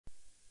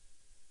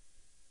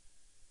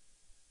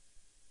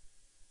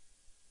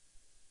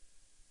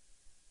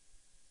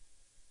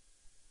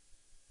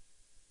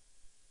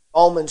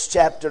Romans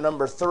chapter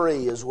number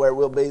 3 is where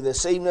we'll be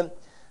this evening.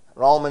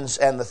 Romans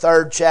and the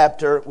 3rd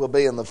chapter. We'll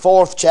be in the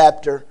 4th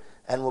chapter,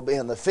 and we'll be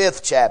in the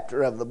 5th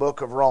chapter of the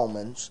book of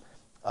Romans.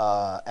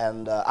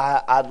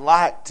 I'd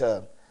like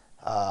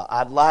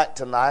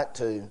tonight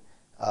to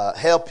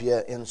help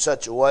you in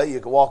such a way you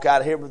can walk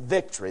out of here with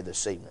victory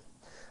this evening.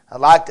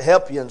 I'd like to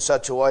help you in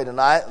such a way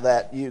tonight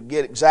that you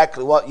get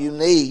exactly what you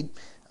need.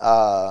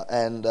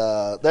 I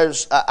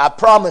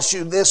promise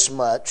you this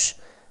much.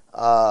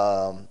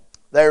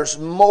 There's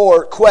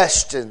more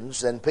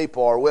questions than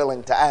people are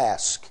willing to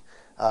ask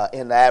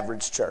in the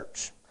average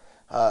church.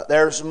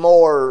 There's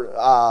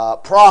more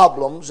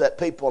problems that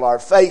people are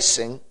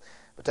facing,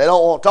 but they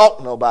don't want to talk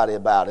to nobody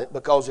about it,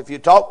 because if you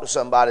talk to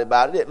somebody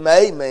about it, it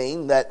may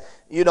mean that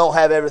you don't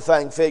have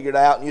everything figured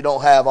out and you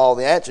don't have all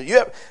the answers.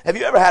 Have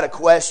you ever had a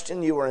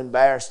question you were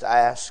embarrassed to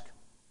ask?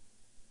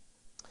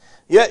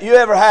 You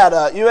ever had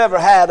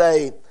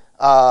a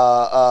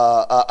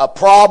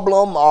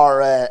problem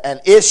or an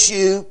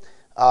issue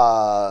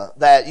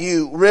that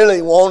you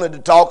really wanted to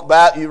talk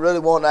about, you really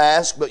wanted to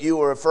ask, but you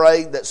were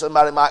afraid that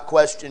somebody might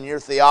question your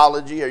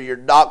theology or your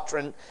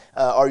doctrine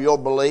or your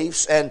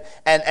beliefs, and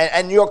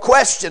your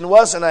question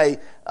wasn't and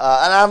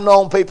I've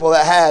known people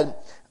that had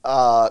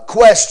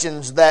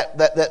questions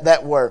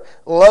that were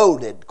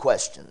loaded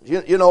questions.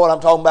 You know what I'm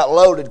talking about?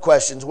 Loaded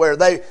questions, where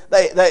they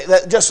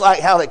just like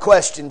how they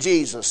questioned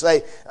Jesus.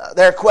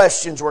 Their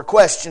questions were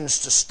questions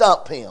to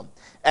stump him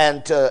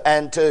and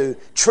to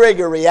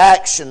trigger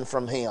reaction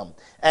from him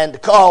and to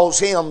cause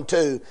him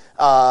to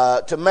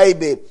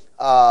maybe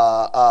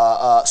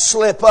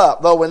slip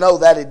up, though we know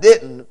that he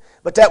didn't.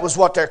 But that was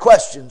what their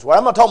questions were.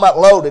 I'm not talking about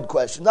loaded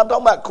questions. I'm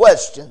talking about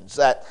questions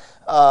that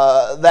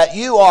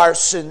you are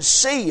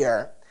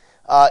sincere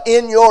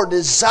in your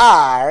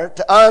desire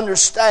to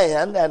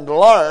understand and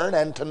learn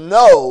and to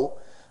know,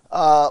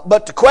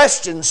 but the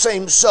question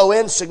seems so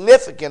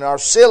insignificant or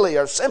silly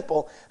or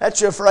simple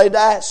that you're afraid to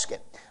ask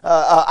it.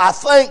 I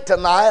think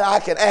tonight I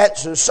can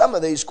answer some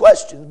of these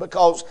questions,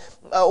 because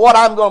what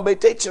I'm going to be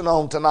teaching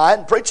on tonight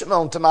and preaching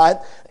on tonight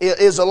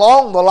is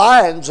along the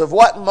lines of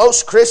what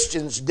most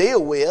Christians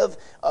deal with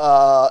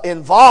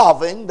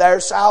involving their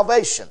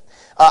salvation.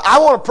 I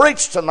want to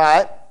preach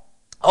tonight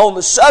on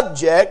the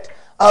subject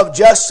of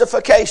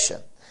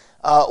justification.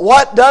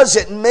 What does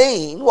it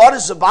mean? What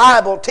is the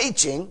Bible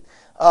teaching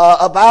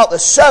about the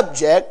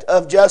subject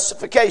of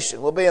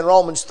justification? We'll be in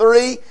Romans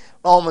 3,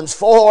 Romans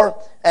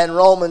 4, and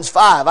Romans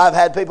 5. I've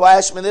had people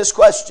ask me this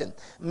question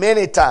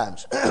many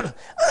times.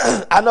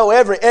 I know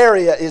every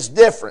area is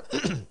different.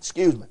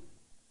 Excuse me.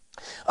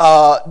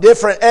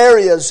 Different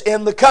areas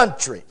in the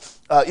country.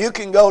 You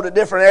can go to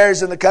different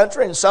areas in the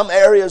country, and some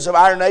areas of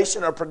our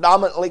nation are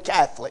predominantly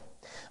Catholic.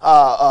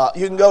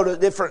 You can go to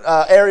different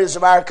areas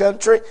of our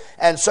country,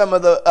 and some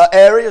of the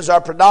areas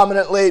are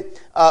predominantly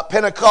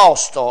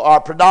Pentecostal,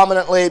 are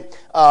predominantly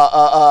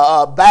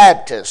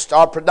Baptist,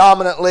 are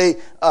predominantly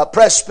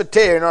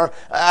Presbyterian,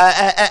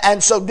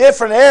 and so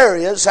different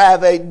areas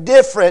have a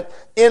different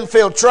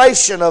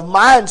infiltration of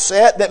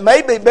mindset that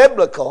may be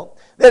biblical.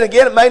 Then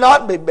again, it may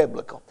not be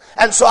biblical.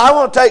 And so I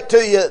want to take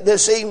to you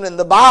this evening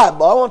the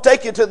Bible. I want to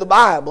take you to the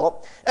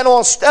Bible, and I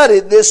want to study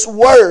this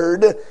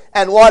word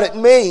and what it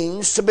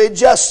means to be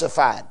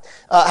justified.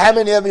 How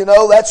many of you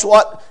know that's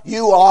what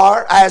you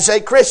are as a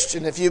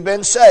Christian? If you've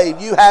been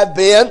saved, you have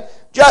been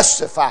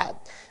justified.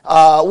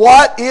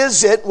 What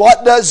is it?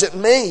 What does it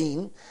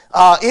mean?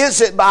 Is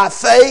it by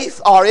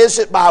faith, or is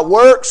it by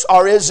works,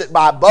 or is it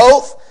by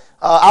both?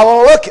 I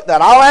want to look at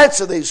that. I'll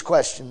answer these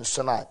questions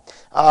tonight.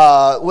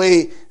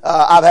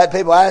 I've had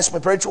people ask me,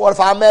 preacher, what if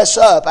I mess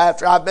up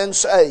after I've been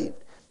saved?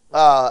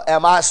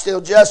 Am I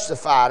still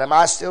justified? Am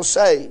I still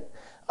saved?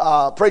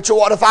 Preacher,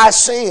 what if I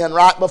sin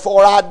right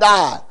before I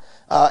die?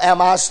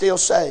 Am I still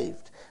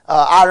saved?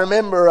 I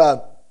remember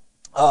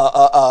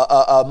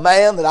a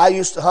man that I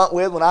used to hunt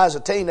with when I was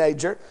a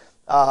teenager.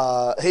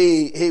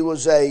 He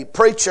was a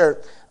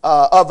preacher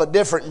of a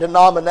different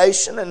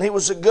denomination, and he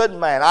was a good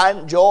man. I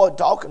enjoyed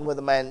talking with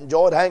the man,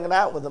 enjoyed hanging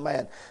out with the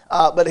man,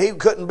 but he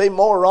couldn't be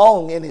more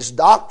wrong in his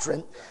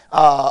doctrine,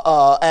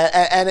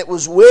 and it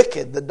was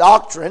wicked, the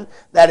doctrine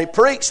that he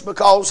preached,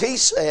 because he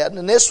said,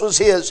 and this was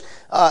his,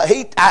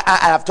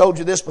 I've told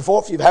you this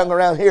before if you've hung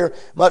around here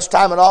much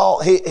time at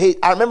all,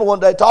 I remember one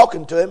day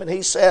talking to him, and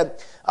he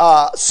said,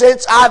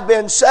 since I've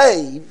been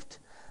saved,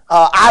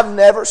 I've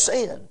never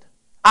sinned.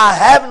 I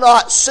have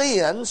not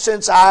sinned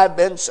since I've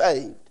been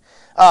saved.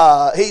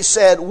 He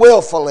said,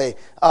 willfully,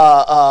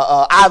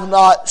 I've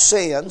not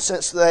sinned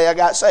since the day I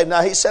got saved.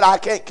 Now, he said, I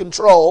can't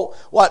control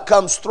what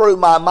comes through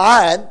my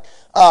mind.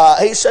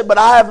 He said, but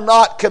I have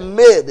not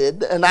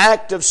committed an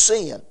act of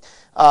sin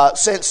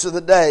since the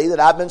day that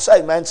I've been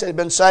saved. Man said he'd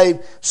been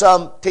saved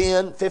some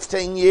 10,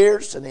 15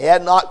 years, and he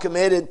had not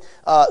committed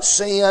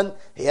sin.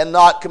 He had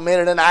not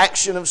committed an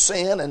action of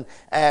sin, and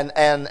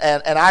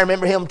I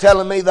remember him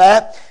telling me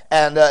that.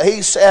 And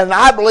he said, and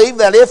I believe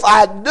that if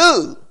I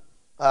do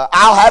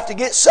I'll have to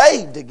get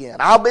saved again.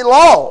 I'll be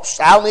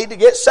lost. I'll need to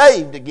get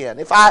saved again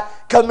if I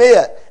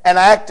commit an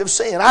act of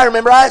sin. I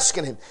remember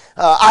asking him.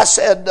 I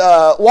said,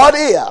 "What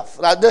if?"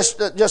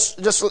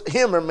 Just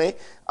humor me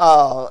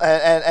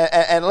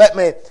and let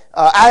me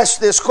ask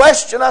this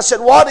question. I said,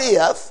 "What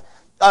if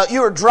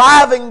you were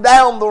driving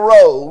down the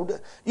road,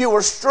 you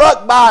were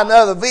struck by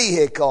another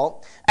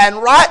vehicle,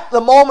 and right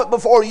the moment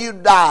before you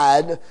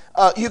died,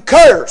 you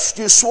cursed,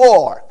 you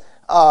swore?"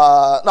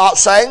 Not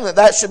saying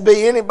that should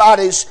be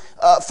anybody's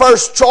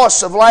first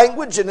choice of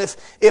language, and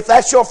if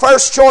that's your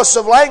first choice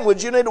of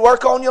language, you need to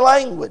work on your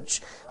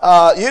language.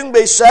 You can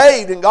be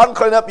saved, and God can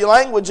clean up your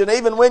language, and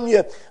even when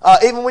you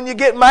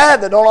get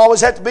mad, that don't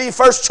always have to be your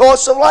first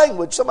choice of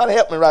language. Somebody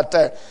help me right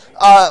there.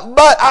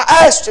 But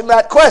I asked him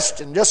that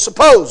question, just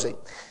supposing.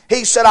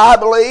 He said, "I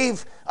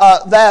believe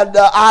that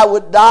I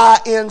would die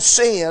in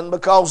sin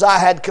because I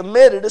had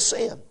committed a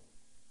sin."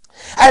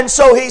 And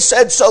so he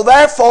said, "So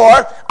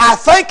therefore, I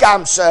think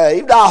I'm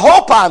saved. I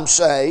hope I'm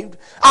saved.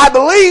 I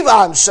believe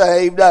I'm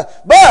saved.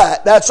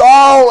 But that's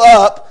all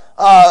up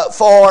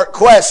for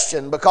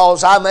question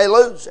because I may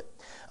lose it."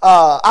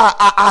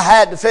 I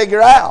had to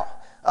figure out,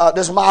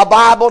 does my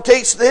Bible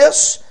teach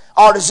this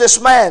or does this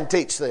man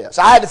teach this?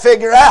 I had to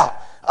figure out.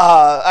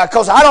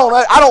 Because I don't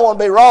want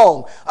to be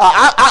wrong.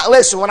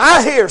 Listen, when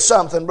I hear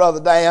something, Brother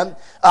Dan,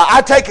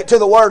 I take it to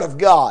the Word of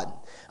God.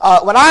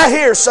 When I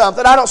hear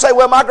something, I don't say,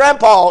 "Well, my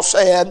grandpa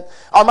said,"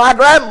 or "my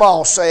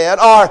grandma said,"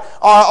 or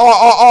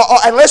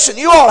and listen,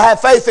 you ought to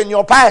have faith in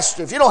your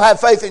pastor. If you don't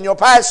have faith in your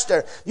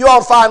pastor, you ought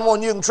to find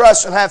one you can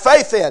trust and have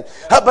faith in.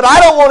 But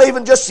I don't want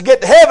even just to get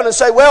to heaven and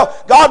say, "Well,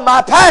 God,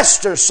 my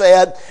pastor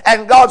said,"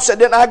 and God said,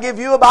 "Didn't I give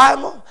you a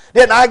Bible?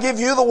 Didn't I give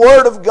you the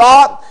Word of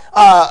God?"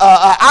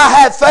 I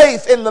have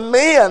faith in the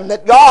men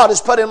that God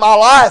has put in my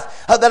life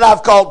that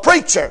I've called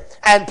preacher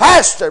and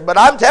pastor. But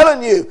I'm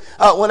telling you,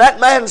 when that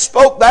man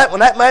spoke that,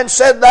 when that man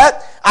said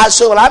that, I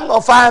said, "Well, I'm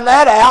going to find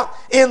that out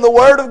in the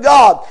Word of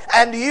God."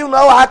 And do you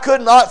know I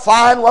could not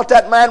find what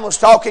that man was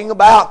talking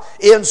about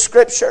in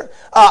Scripture?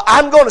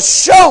 I'm going to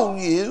show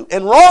you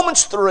in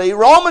Romans 3,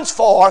 Romans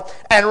 4,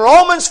 and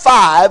Romans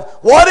 5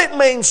 what it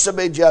means to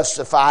be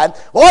justified,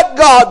 what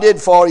God did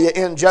for you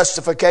in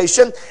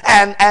justification,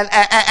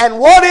 and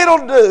what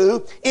it'll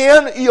do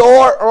in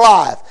your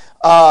life.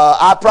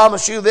 I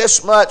promise you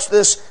this much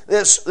this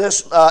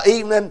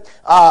evening,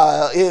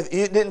 if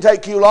it didn't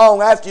take you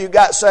long after you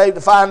got saved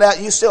to find out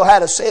you still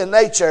had a sin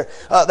nature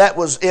that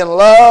was in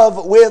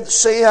love with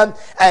sin,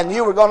 and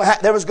you were going to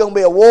there was going to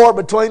be a war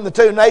between the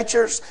two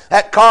natures,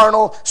 that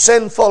carnal,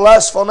 sinful,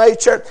 lustful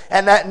nature,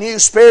 and that new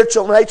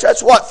spiritual nature.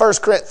 That's what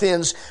 1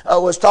 Corinthians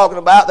was talking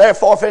about.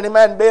 "Therefore, if any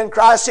man be in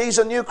Christ, he's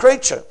a new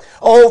creature.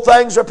 Old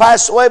things are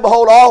passed away.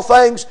 Behold, all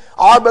things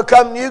are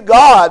become new."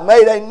 God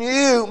made a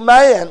new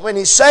man when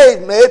He saved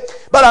me,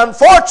 but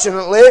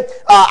unfortunately,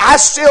 I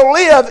still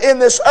live in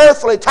this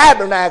earthly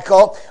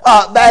tabernacle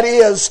that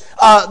is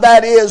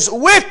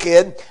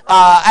wicked,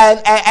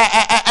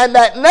 and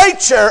that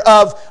nature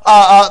of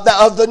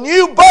the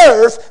new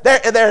birth,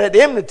 they're at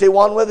enmity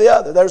one with the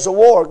other. There's a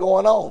war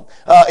going on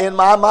in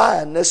my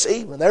mind this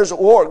evening. There's a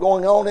war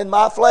going on in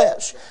my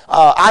flesh.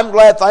 I'm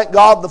glad, thank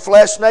God, the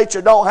flesh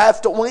nature don't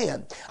have to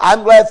win.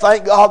 I'm glad,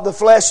 thank God, the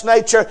flesh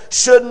nature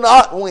should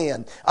not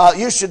win.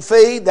 You should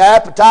feed the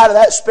appetite of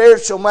that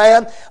spiritual man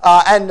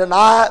and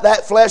deny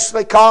that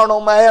fleshly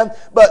carnal man.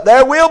 But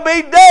there will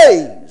be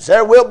days,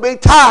 there will be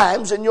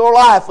times in your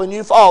life when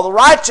you fall. The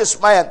righteous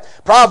man,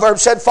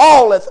 Proverbs said,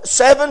 falleth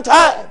 7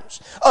 times.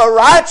 A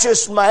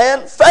righteous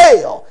man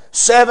fail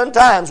 7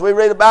 times. We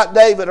read about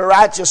David, a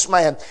righteous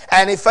man,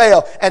 and he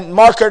fell. And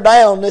mark her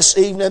down this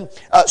evening,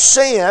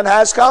 sin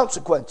has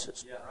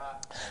consequences.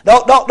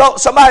 Don't.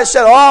 Somebody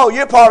said, "Oh,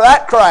 you're part of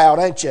that crowd,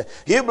 ain't you?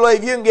 You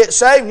believe you can get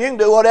saved and you can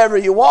do whatever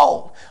you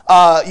want."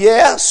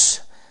 Yes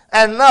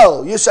and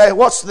no. You say,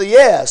 "What's the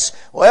yes?"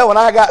 Well, when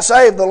I got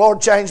saved, the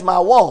Lord changed my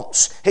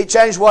wants. He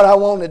changed what I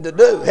wanted to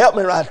do. Help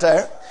me right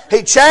there.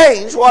 He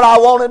changed what I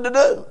wanted to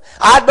do.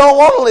 I don't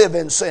want to live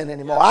in sin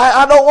anymore.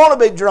 I don't want to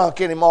be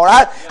drunk anymore.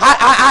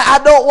 I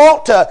don't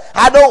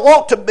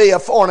want to be a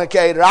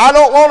fornicator. I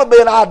don't want to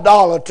be an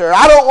idolater.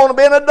 I don't want to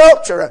be an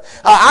adulterer.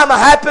 I'm a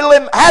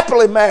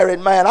happily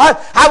married man.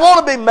 I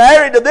want to be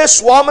married to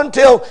this woman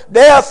till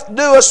death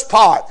do us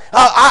part.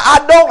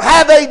 I don't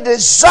have a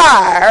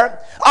desire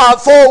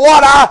for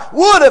what I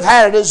would have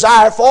had a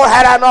desire for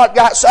had I not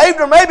got saved,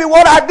 or maybe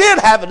what I did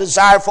have a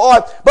desire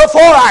for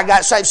before I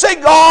got saved. See,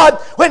 God,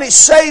 when He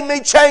saved me,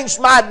 changed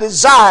my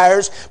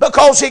desires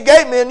because He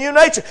gave me a new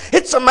nature.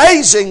 It's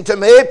amazing to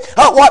me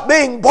what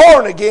being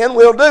born again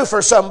will do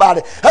for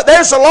somebody.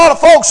 There's a lot of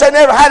folks, they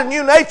never had a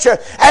new nature,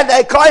 and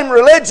they claim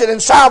religion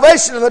and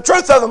salvation, and the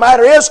truth of the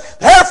matter is,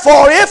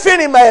 therefore, if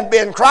any man be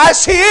in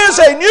Christ, he is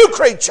a new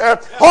creature.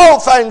 All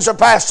things are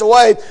passed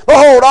away.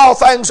 Behold, all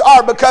things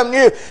are become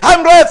new.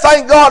 I'm glad,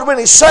 thank God, when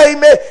He saved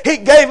me, He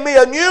gave me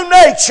a new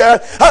nature,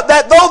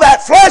 that though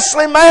that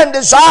fleshly man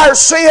desires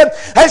sin,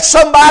 there's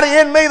somebody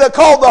in me that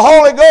called the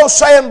Holy Ghost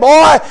saying,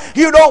 "Boy,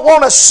 you don't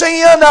want to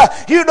sin,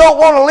 you don't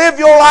want to live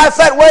your life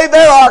that way.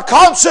 There are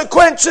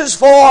consequences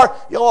for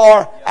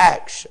your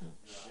actions."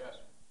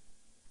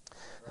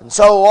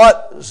 So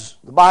what does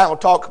the Bible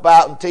talk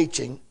about in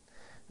teaching?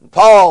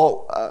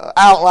 Paul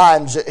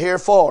outlines it here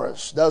for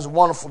us. Does a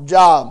wonderful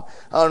job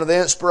under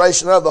the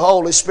inspiration of the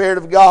Holy Spirit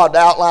of God to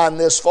outline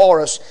this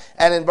for us.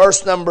 And in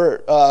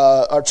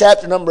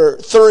chapter number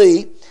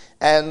 3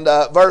 and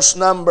verse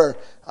number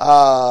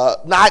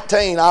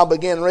 19, I'll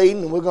begin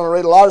reading. We're going to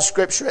read a lot of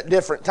Scripture at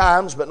different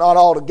times, but not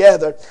all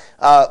together.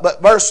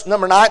 But verse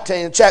number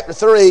 19 in chapter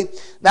 3,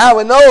 now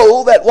we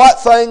know that what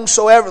things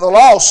soever the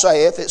law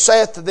saith, it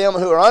saith to them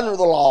who are under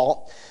the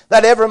law,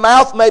 that every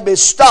mouth may be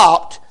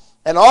stopped,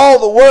 and all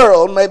the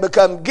world may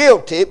become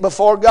guilty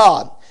before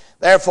God.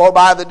 Therefore,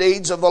 by the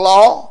deeds of the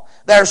law,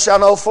 there shall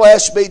no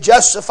flesh be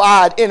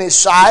justified in his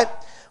sight,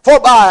 for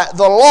by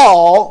the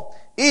law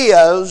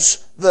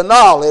is the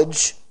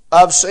knowledge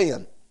of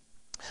sin.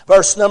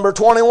 Verse number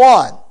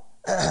 21.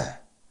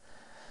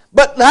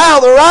 But now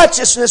the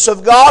righteousness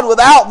of God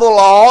without the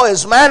law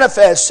is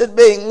manifested,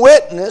 being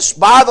witnessed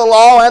by the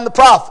law and the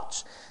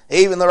prophets,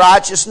 even the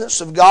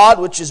righteousness of God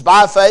which is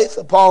by faith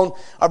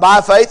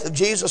of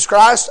Jesus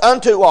Christ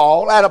unto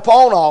all and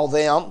upon all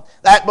them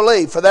that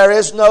believe. For there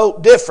is no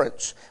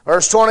difference.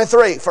 Verse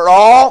 23. For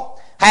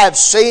all have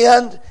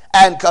sinned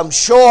and come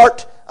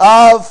short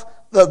of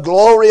the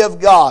glory of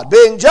God,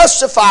 being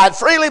justified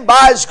freely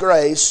by His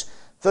grace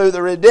through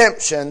the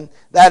redemption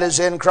that is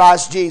in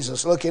Christ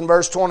Jesus. Look in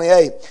verse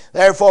 28.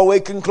 Therefore we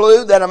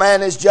conclude that a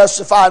man is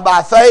justified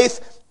by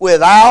faith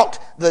without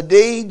the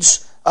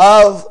deeds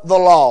of the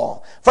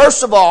law.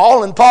 First of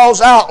all, in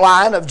Paul's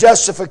outline of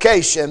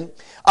justification,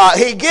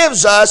 he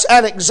gives us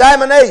an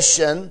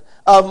examination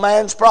of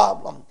man's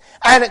problem.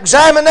 An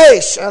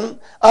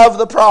examination of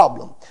the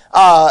problem.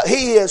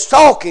 He is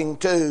talking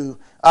to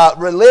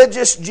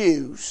religious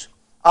Jews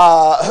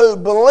who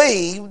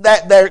believe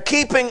that their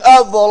keeping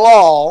of the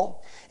law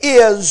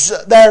is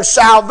their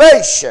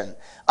salvation,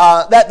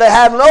 that they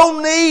have no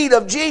need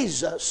of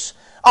Jesus,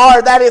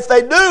 or that if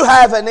they do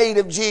have a need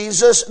of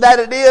Jesus, that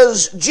it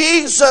is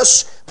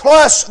Jesus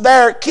plus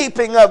their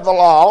keeping of the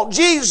law,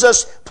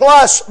 Jesus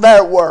plus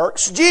their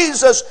works,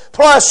 Jesus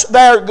plus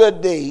their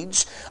good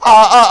deeds.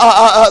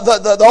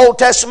 The Old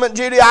Testament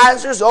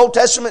Judaizers, the Old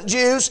Testament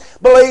Jews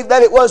believed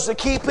that it was the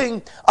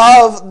keeping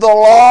of the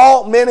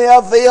law. Many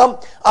of them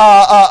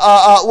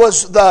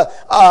was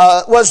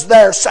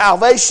their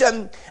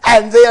salvation.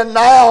 And then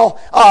now,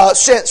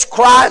 since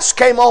Christ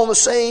came on the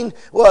scene,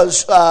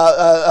 was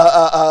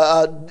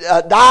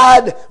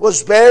died,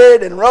 was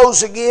buried, and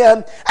rose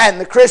again,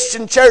 and the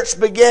Christian church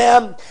began,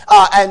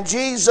 and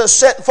Jesus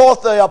sent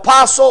forth the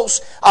apostles,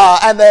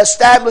 and they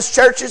established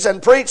churches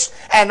and preached,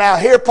 and now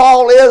here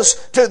Paul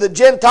is to the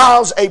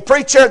Gentiles a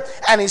preacher,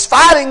 and he's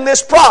fighting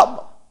this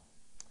problem.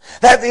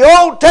 That the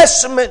Old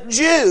Testament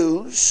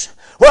Jews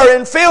were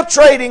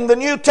infiltrating the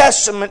New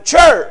Testament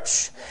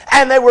church,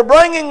 and they were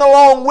bringing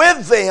along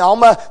with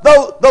them,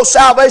 though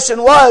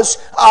salvation was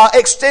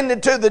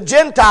extended to the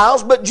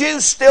Gentiles, but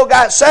Jews still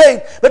got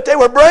saved, but they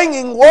were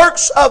bringing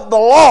works of the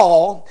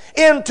law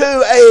into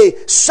a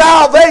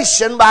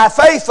salvation by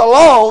faith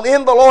alone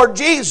in the Lord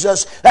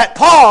Jesus that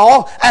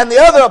Paul and the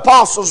other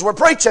apostles were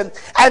preaching.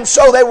 And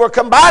so they were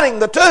combining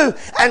the two.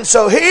 And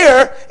so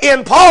here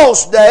in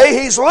Paul's day,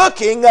 he's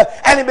looking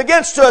and he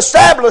begins to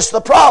establish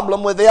the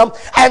problem with them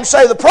and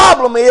say the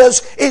problem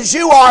is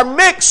you are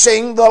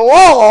mixing the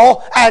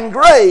law and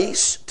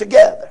grace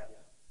together.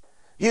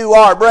 You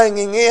are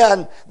bringing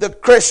in the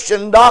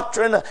Christian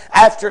doctrine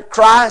after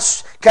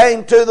Christ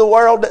came to the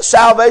world that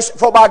salvation,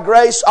 for by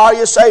grace are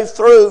you saved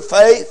through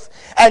faith.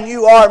 And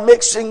you are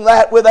mixing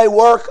that with a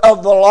work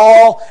of the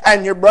law,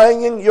 and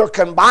you're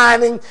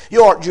combining,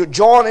 you're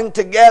joining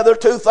together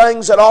two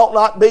things that ought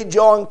not be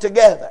joined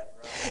together.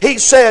 He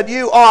said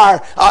you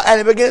are, and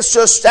he begins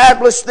to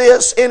establish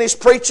this in his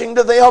preaching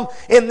to them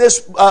in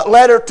this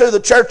letter to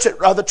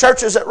the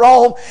churches at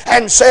Rome,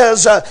 and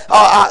says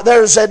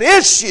there's an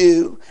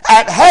issue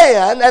at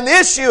hand, and the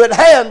issue at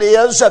hand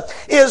is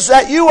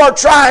that you are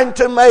trying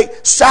to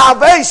make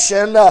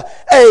salvation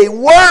a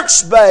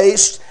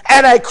works-based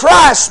and a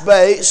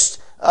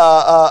Christ-based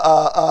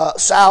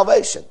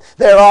salvation.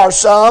 There are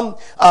some,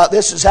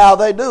 this is how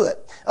they do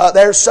it.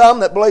 There's some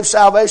that believe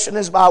salvation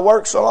is by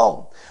works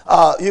alone.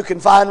 You can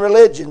find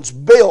religions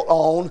built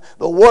on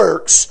the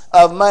works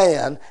of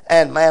man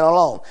and man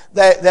alone.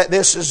 That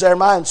this is their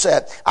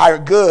mindset. Our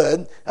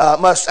good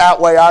must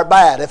outweigh our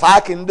bad. If I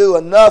can do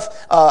enough,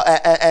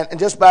 and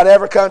just about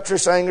every country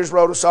singers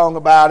wrote a song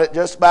about it.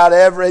 Just about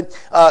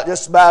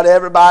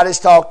everybody's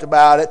talked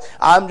about it.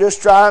 I'm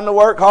just trying to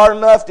work hard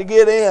enough to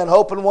get in,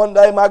 hoping one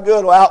day my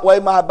good will outweigh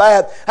my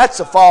bad.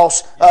 That's a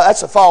false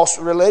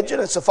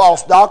religion. It's a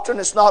false doctrine.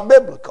 It's not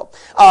biblical.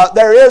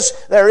 There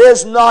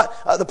is not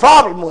the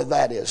problem with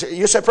that is.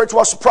 You say, preacher,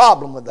 what's the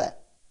problem with that?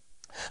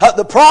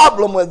 The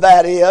problem with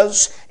that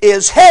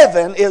is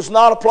heaven is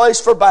not a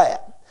place for bad.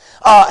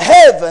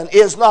 Heaven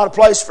is not a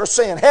place for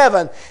sin.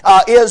 Heaven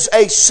is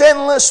a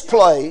sinless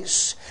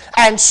place,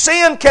 And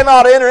sin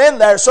cannot enter in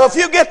there. So if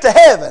you get to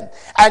heaven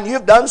and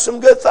you've done some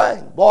good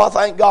things, boy, I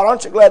thank God.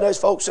 Aren't you glad there's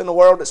folks in the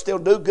world that still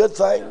do good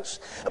things?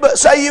 But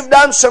say you've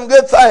done some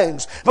good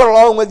things, but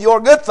along with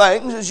your good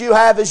things is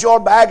your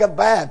bag of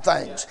bad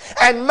things.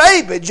 And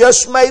maybe,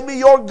 just maybe,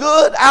 your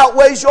good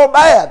outweighs your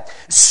bad.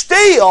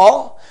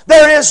 Still,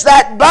 there is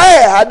that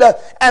bad,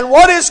 and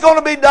what is going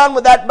to be done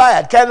with that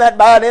bad? Can that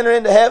bad enter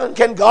into heaven?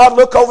 Can God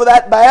look over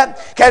that bad?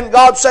 Can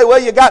God say, well,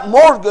 you got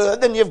more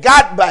good than you've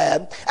got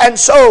bad, and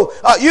so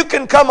you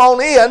can come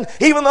on in,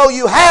 even though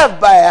you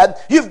have bad,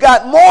 you've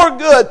got more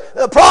good.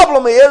 The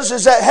problem is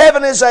that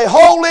heaven is a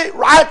holy,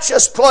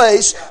 righteous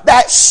place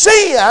that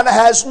sin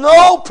has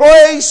no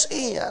place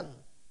in.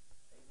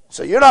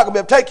 So you're not going to be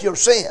able to take your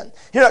sin.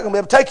 You're not going to be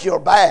able to take your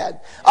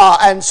bad,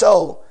 and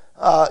so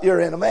you're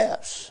in a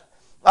mess.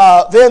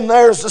 Then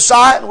there's the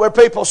sign where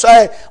people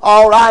say,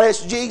 all right,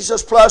 it's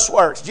Jesus plus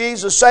works.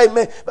 Jesus saved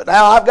me, but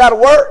now I've got to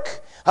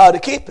work to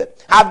keep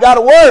it. I've got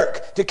to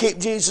work to keep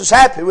Jesus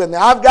happy with me.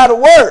 I've got to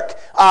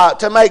work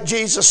to make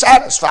Jesus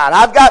satisfied.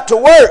 I've got to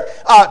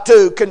work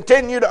to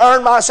continue to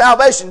earn my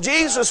salvation.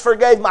 Jesus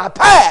forgave my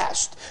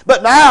past,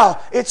 but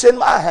now it's in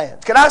my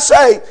hands. Can I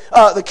say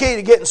the key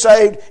to getting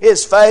saved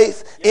is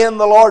faith in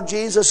the Lord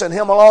Jesus and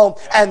Him alone.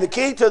 And the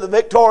key to the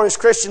victorious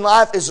Christian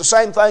life is the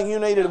same thing you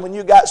needed when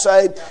you got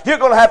saved. You're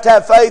going to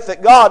have faith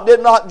that God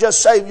did not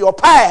just save your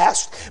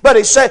past, but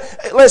He said,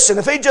 listen,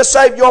 if He just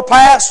saved your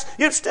past,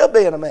 you'd still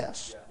be in a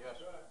mess.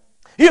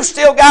 You've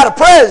still got a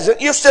present,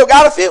 you've still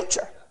got a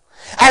future.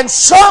 And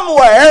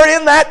somewhere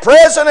in that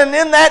present and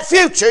in that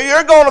future,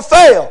 you're going to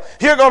fail.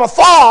 You're going to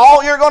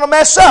fall. You're going to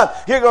mess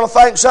up. You're going to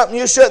think something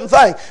you shouldn't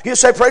think. You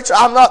say, preacher,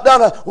 I've not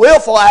done a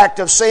willful act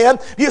of sin.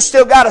 You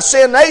still got a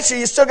sin nature.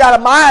 You still got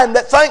a mind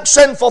that thinks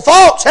sinful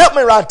thoughts. Help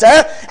me right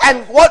there.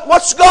 And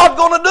what's God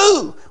going to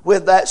do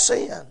with that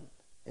sin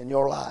in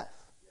your life?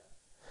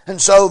 And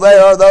so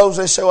there are those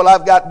that say, well,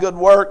 I've got good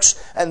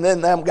works, and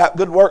then I've got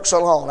good works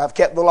alone. I've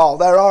kept the law.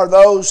 There are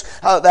those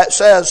that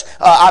says,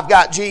 I've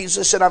got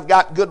Jesus and I've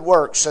got good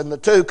works, and the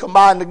two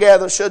combined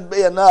together should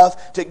be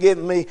enough to get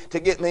me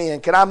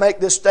in. Can I make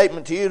this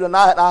statement to you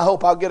tonight? And I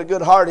hope I'll get a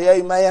good hearty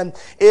amen.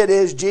 It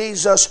is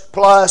Jesus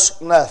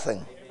plus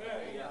nothing.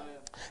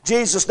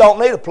 Jesus don't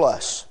need a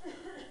plus.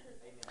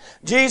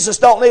 Jesus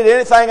don't need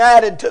anything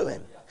added to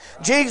Him.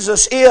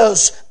 Jesus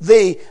is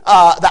the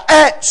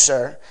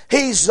answer.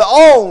 He's the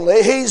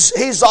only. He's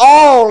the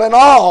all in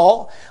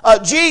all.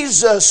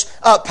 Jesus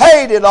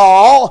paid it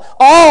all.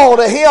 All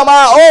to Him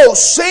I owe.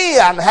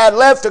 Sin had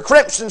left a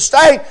crimson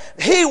stain.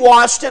 He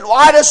washed it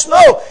white as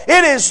snow.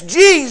 It is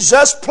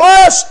Jesus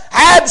plus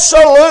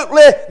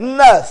absolutely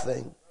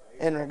nothing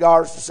in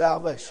regards to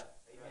salvation.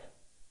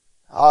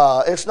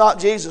 It's not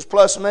Jesus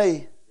plus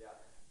me.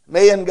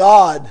 Me and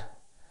God.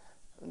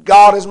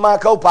 God is my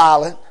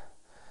co-pilot.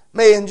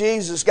 Me and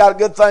Jesus got a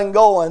good thing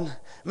going.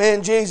 Me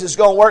and Jesus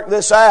going to work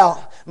this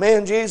out. Me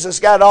and Jesus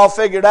got it all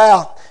figured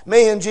out.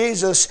 Me and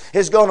Jesus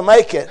is going to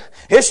make it.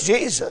 It's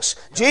Jesus.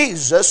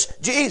 Jesus.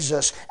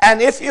 Jesus.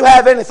 And if you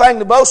have anything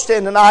to boast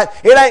in tonight,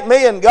 it ain't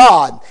me and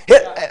God.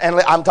 And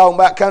I'm talking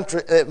about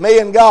country, me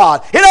and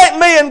God. It ain't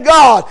me and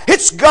God.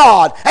 It's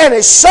God and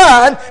His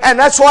Son, and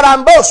that's what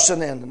I'm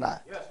boasting in tonight.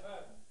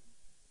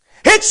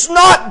 It's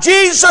not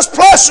Jesus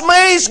plus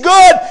me's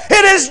good.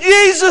 It is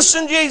Jesus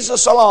and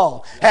Jesus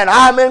alone. And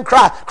I'm in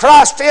Christ.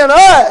 Christ in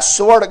us,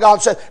 the Word of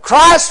God said.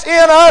 Christ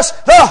in us,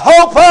 the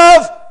hope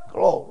of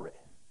glory.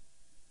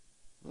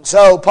 And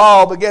so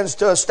Paul begins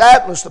to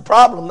establish the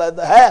problem that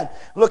they had.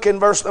 Look in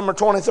verse number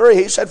 23.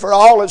 He said, for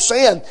all have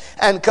sinned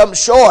and come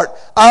short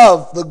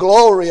of the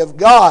glory of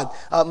God.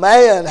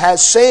 Man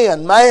has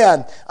sinned.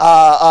 Man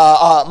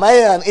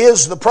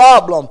is the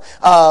problem.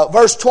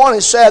 Verse 20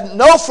 said,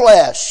 no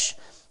flesh.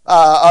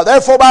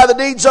 Therefore by the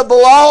deeds of the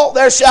law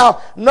there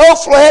shall no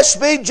flesh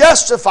be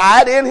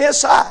justified in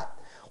His sight.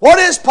 What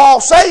is Paul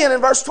saying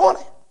in verse 20?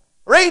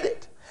 Read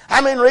it.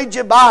 Read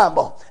your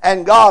Bible,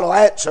 and God will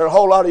answer a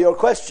whole lot of your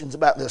questions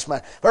about this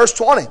matter. Verse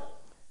 20.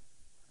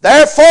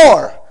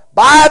 Therefore,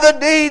 by the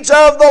deeds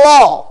of the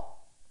law.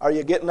 Are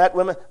you getting that,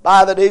 women?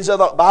 By the deeds of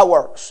the law. By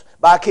works.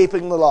 By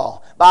keeping the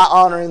law. By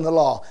honoring the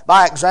law.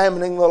 By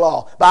examining the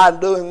law. By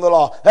doing the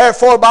law.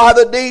 Therefore, by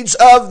the deeds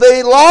of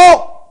the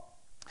law,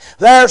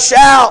 there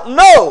shall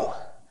no.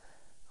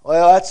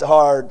 Well, that's a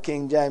hard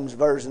King James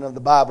version of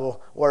the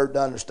Bible word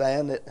to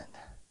understand, isn't it?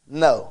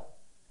 No.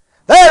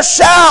 There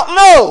shall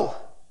no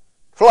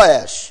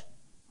flesh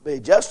be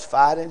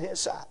justified in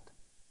His sight.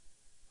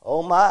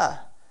 Oh my.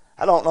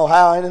 I don't know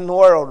how in the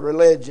world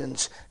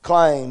religions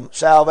claim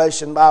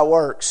salvation by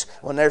works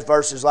when there's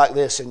verses like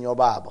this in your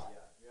Bible.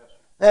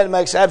 That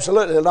makes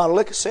absolutely not a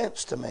lick of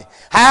sense to me.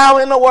 How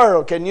in the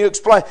world can you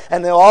explain?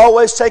 And they'll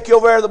always take you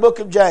over there to the book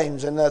of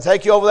James, and they'll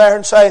take you over there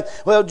and say,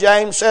 well,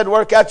 James said,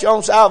 work out your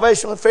own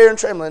salvation with fear and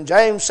trembling.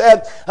 James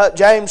said,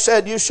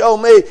 you show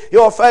me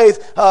your faith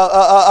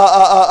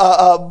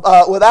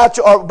without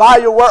your, or by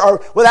your word,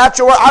 or without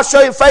your word. I'll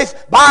show you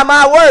faith by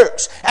my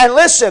works. And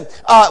listen,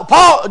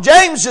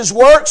 James's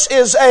works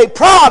is a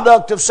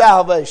product of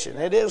salvation.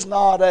 It is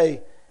not a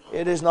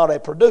It is not a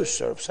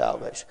producer of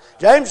salvation.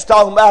 James is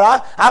talking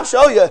about, I'll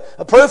show you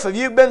a proof of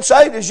you've been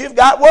saved is you've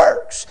got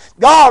works.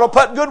 God will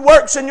put good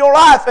works in your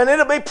life and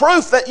it'll be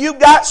proof that you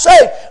got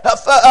saved.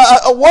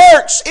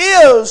 Works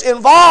is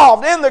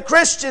involved in the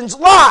Christian's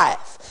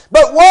life,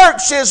 but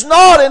works is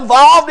not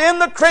involved in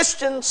the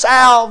Christian's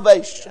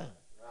salvation.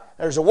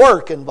 There's a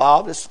work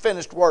involved. It's the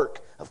finished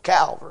work of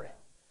Calvary.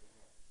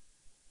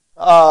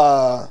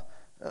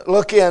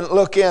 Look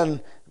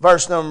in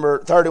verse number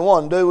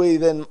 31. Do we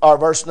then, or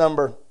verse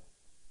number,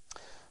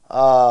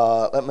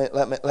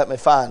 let me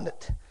find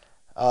it.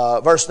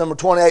 Verse number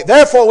 28.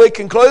 Therefore we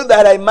conclude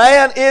that a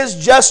man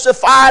is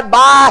justified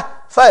by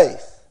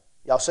faith.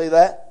 Y'all see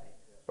that?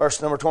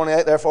 Verse number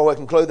 28. Therefore we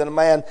conclude that a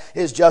man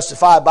is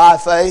justified by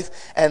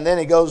faith. And then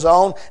he goes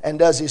on and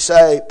does he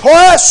say,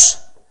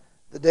 plus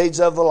the deeds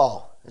of the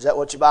law. Is that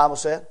what your Bible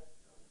said?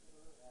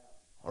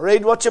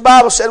 Read what your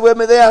Bible said with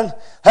me then.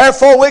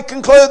 Therefore we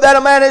conclude that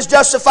a man is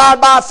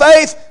justified by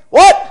faith.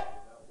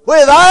 What?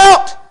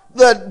 Without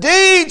the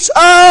deeds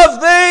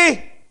of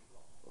the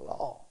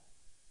law.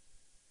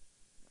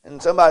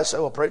 And somebody say,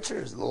 well,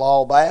 preacher, is the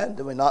law bad?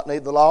 Do we not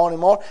need the law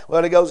anymore?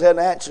 Well, he goes ahead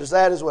and answers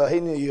that as well. He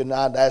knew you and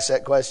I'd ask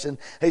that question.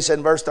 He said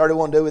in verse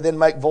 31, do we then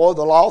make void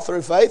the law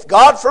through faith?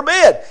 God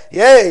forbid.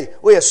 Yea,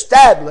 we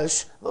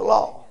establish the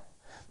law.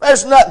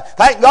 There's nothing.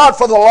 Thank God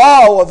for the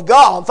law of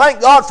God.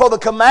 Thank God for the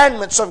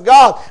commandments of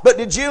God. But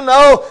did you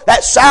know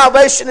that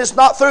salvation is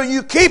not through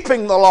you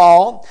keeping the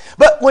law?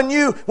 But when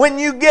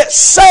you get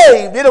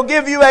saved, it'll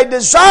give you a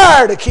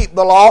desire to keep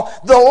the law.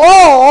 The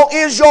law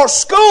is your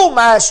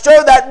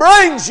schoolmaster that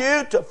brings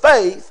you to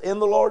faith in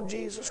the Lord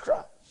Jesus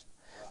Christ.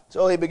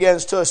 So he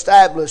begins to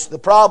establish the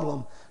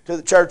problem to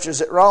the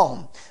churches at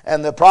Rome.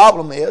 And the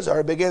problem is,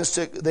 or it begins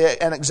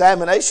an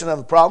examination of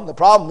the problem. The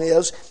problem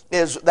is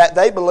that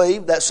they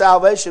believed that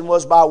salvation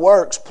was by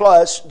works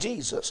plus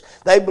Jesus.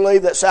 They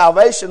believed that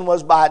salvation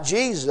was by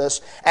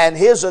Jesus and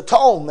His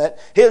atonement,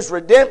 His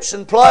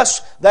redemption, plus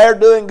their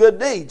doing good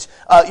deeds.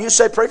 You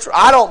say, preacher,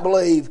 I don't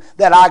believe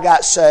that I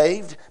got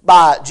saved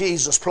by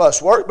Jesus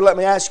plus work. But let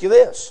me ask you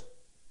this.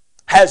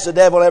 Has the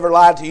devil ever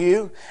lied to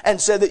you and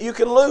said that you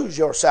can lose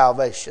your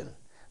salvation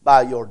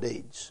by your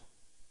deeds?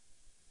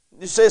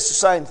 You see, it's the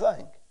same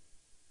thing.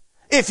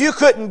 If you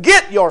couldn't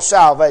get your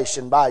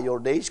salvation by your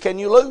deeds, can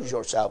you lose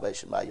your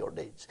salvation by your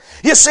deeds?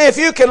 You see, if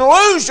you can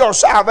lose your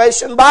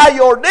salvation by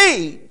your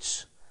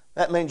deeds,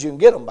 that means you can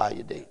get them by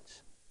your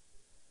deeds.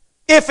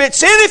 If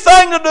it's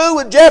anything to do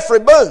with Jeffrey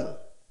Boone,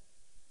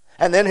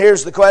 and then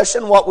here's the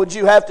question, what would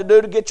you have to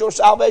do to get your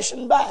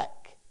salvation back?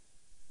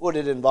 Would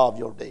it involve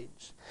your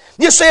deeds?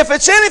 You see, if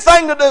it's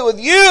anything to do with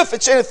you, if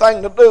it's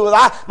anything to do with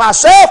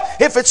myself,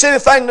 if it's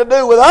anything to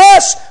do with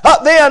us,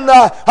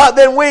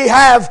 then we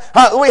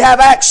have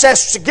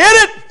access to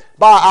get it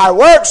by our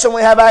works, and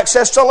we have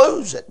access to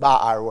lose it by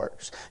our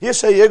works. You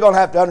see, you're going to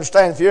have to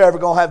understand, if you're ever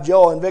going to have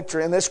joy and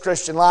victory in this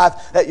Christian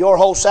life, that your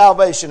whole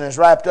salvation is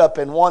wrapped up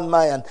in one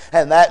man,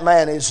 and that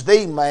man is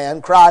the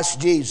man,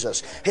 Christ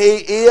Jesus. He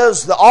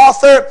is the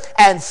author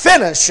and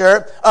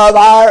finisher of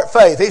our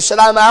faith. He said,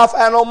 I'm Alpha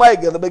and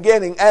Omega, the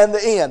beginning and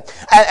the end.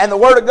 And the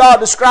Word of God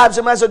describes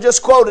Him, as I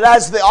just quoted,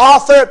 as the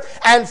author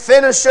and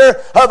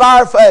finisher of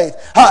our faith.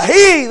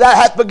 He that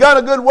hath begun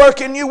a good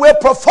work in you will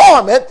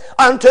perform it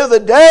unto the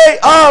day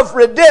of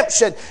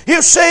redemption.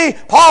 You see,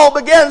 Paul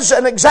begins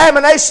an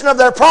examination of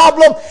their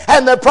problem,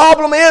 and the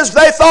problem is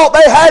they thought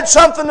they had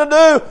something to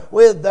do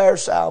with their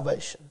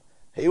salvation.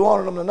 He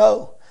wanted them to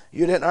know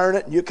you didn't earn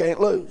it and you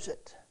can't lose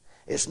it.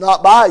 It's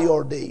not by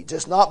your deeds.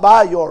 It's not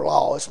by your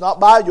law. It's not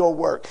by your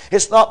work.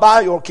 It's not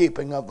by your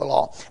keeping of the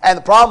law. And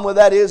the problem with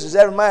that is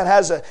every man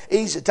has an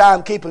easy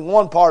time keeping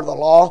one part of the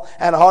law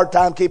and a hard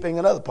time keeping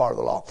another part of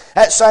the law.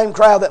 That same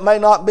crowd that may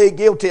not be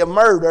guilty of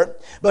murder,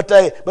 but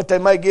they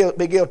may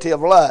be guilty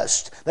of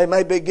lust. They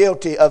may be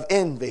guilty of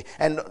envy.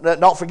 And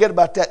don't forget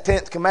about that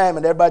 10th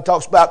commandment. Everybody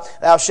talks about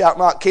thou shalt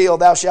not kill,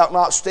 thou shalt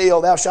not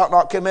steal, thou shalt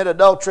not commit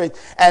adultery.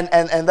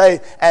 And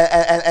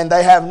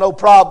they have no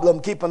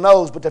problem keeping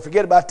those, but they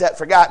forget about that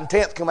forgotten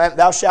 10th commandment,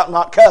 thou shalt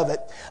not covet.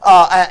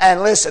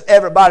 And listen,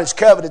 everybody's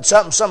coveted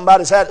something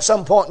somebody's had at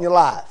some point in your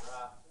life.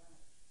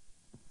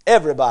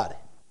 Everybody.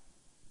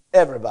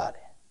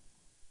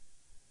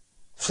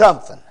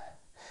 Something.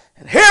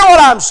 And hear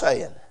what I'm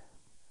saying.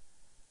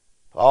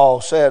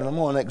 Paul said, I'm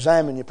going to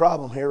examine your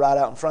problem here right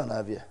out in front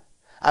of you.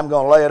 I'm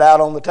going to lay it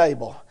out on the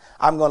table.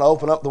 I'm going to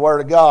open up the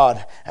Word of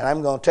God, and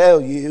I'm going to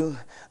tell you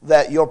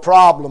that your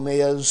problem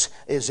is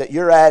that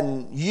you're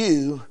adding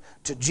you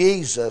to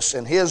Jesus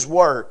and His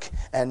work,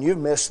 and you've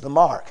missed the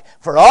mark.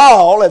 For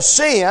all have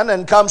sinned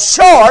and come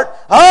short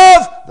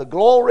of the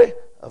glory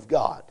of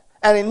God.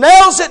 And he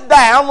nails it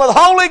down with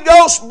Holy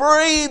Ghost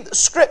breathed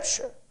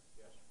Scripture.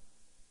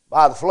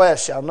 By the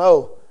flesh shall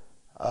no,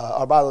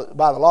 or by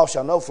the law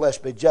shall no flesh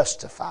be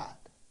justified.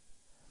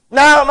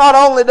 Now, not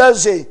only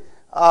does he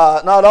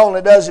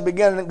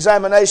begin an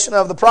examination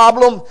of the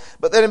problem,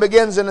 but then he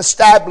begins an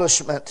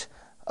establishment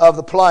of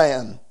the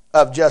plan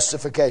of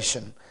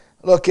justification.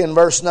 Look in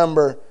verse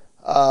number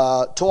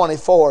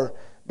 24.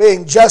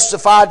 Being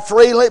justified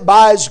freely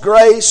by His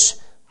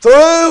grace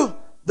through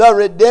the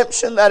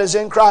redemption that is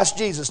in Christ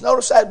Jesus.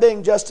 Notice that,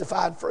 being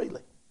justified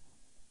freely.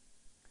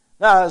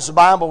 Now, is the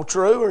Bible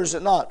true or is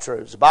it not true?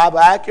 Is the Bible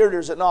accurate or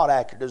is it not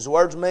accurate? Does the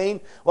words mean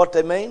what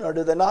they mean or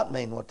do they not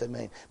mean what they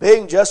mean?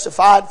 Being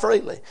justified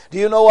freely. Do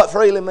you know what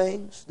freely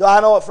means? Do I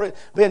know what freely?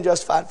 Being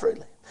justified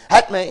freely.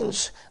 That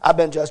means I've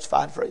been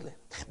justified freely.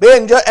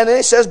 And then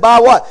he says,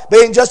 by what?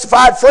 Being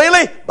justified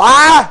freely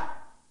by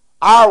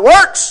our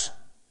works.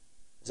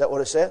 Is that what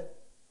it said?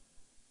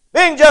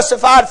 Being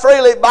justified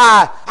freely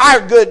by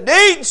our good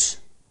deeds.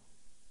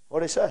 What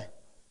did he say?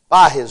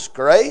 By His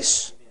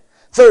grace,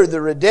 through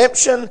the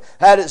redemption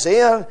that is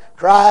in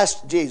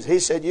Christ Jesus. He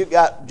said you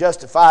got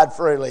justified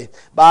freely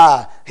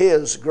by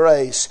His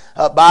grace,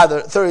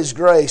 through His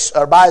grace,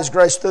 or by His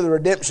grace through the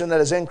redemption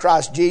that is in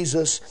Christ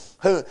Jesus,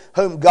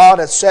 whom God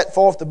hath set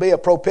forth to be a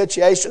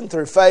propitiation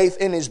through faith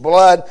in His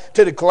blood,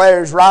 to declare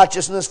His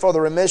righteousness for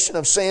the remission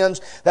of sins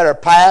that are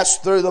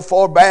past through the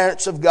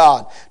forbearance of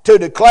God. To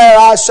declare,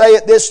 I say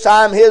at this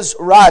time, His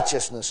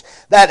righteousness,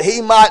 that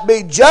He might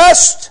be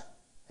just,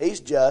 He's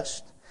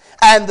just,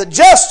 and the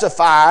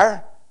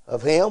justifier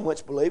of him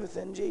which believeth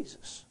in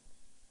Jesus.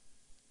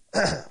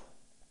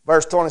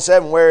 Verse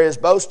 27, where is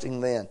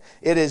boasting then?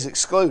 It is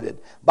excluded.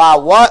 By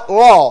what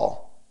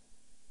law?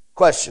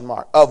 Question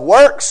mark. Of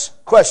works?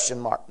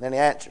 Question mark. And then he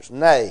answers,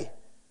 nay,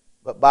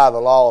 but by the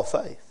law of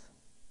faith.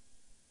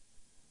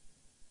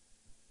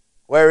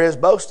 Where is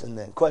boasting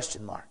then?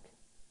 Question mark.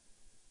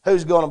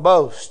 Who's going to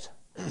boast?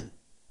 Well,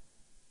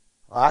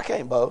 I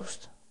can't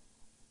boast.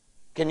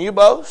 Can you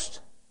boast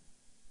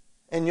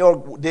in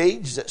your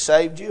deeds that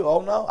saved you?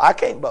 Oh no, I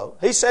can't boast.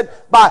 He said,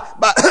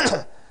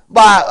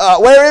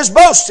 where is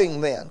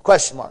boasting then?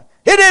 Question mark.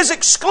 It is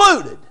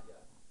excluded.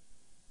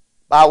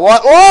 By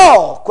what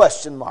law?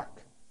 Question mark.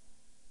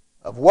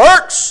 Of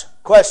works?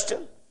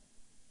 Question.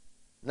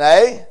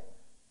 Nay,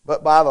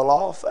 but by the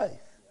law of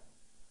faith.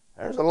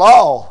 There's a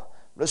law,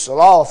 but it's the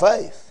law of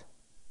faith.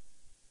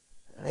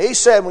 And he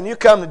said when you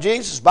come to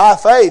Jesus by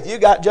faith, you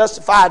got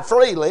justified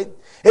freely.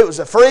 It was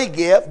a free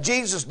gift.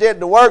 Jesus did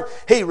the work.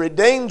 He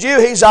redeemed you.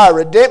 He's our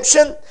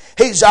redemption.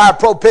 He's our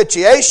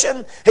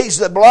propitiation. He's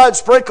the blood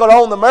sprinkled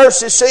on the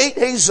mercy seat.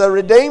 He's the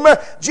Redeemer.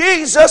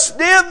 Jesus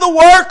did the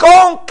work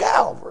on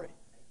Calvary.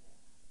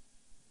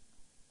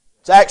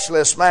 It's actually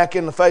a smack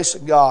in the face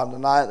of God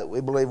tonight that we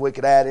believe we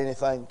could add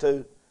anything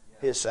to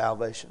His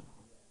salvation.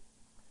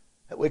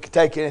 That we could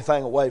take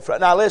anything away from it.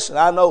 Now listen,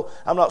 I know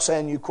I'm not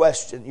saying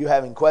you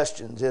having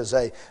questions is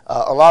a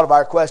lot of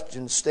our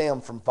questions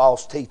stem from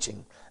false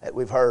teaching that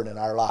we've heard in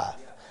our life.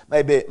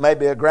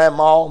 Maybe a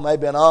grandma,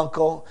 maybe an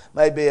uncle,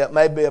 maybe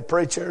a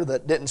preacher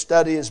that didn't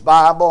study his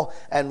Bible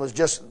and was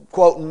just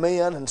quoting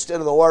men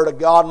instead of the Word of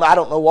God. And I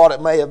don't know what it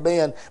may have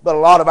been, but a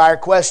lot of our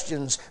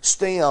questions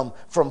stem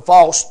from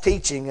false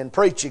teaching and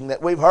preaching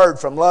that we've heard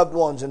from loved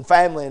ones and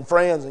family and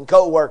friends and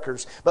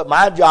co-workers. But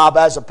my job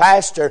as a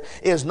pastor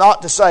is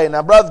not to say,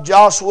 now Brother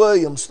Josh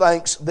Williams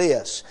thinks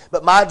this,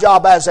 but my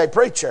job as a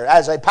preacher,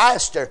 as a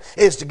pastor,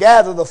 is to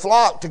gather the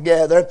flock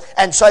together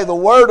and say the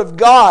Word of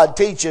God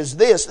teaches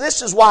this.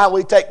 This is why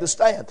we take the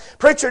stand.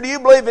 Preacher, do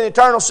you believe in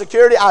eternal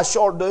security? I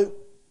sure do.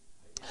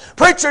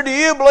 Preacher, do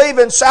you believe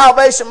in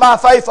salvation by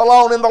faith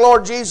alone in the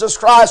Lord Jesus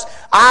Christ?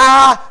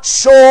 I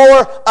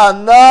sure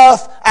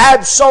enough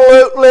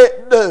absolutely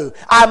do.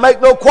 I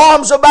make no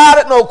qualms about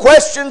it, no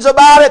questions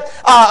about it.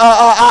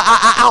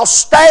 I'll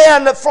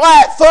stand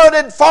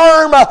flat-footed,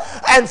 firm,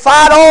 and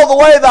fight all the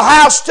way to the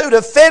house to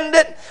defend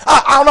it.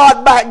 I'll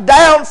not back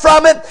down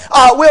from it.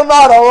 Will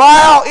not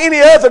allow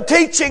any other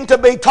teaching to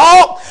be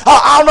taught.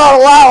 I'll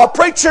not allow a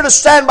preacher to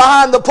stand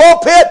behind the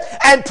pulpit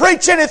and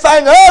preach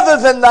anything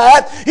other than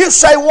that. You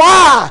say,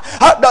 why?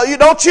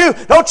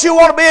 Don't you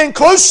want to be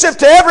inclusive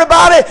to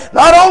everybody?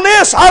 Not on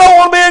this. I don't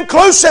want to be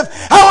inclusive.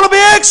 I want to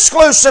be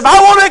exclusive.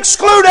 I want to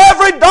exclude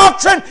every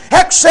doctrine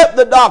except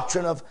the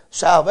doctrine of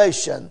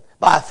salvation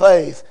by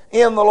faith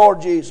in the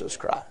Lord Jesus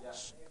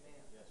Christ.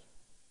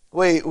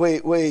 We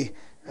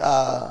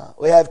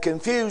have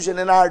confusion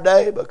in our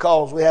day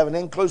because we have an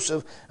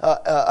inclusive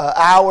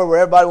hour where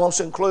everybody wants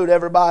to include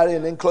everybody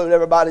and include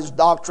everybody's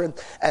doctrine.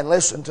 And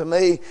listen to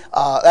me,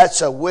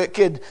 that's a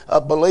wicked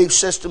belief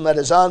system that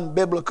is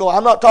unbiblical.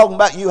 I'm not talking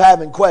about you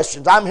having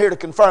questions. I'm here to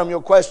confirm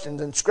your questions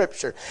in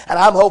Scripture. And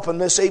I'm hoping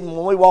this evening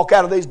when we walk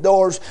out of these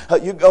doors,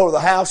 you go to the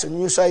house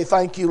and you say,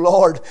 thank you,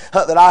 Lord,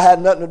 that I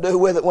had nothing to do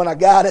with it when I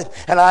got it,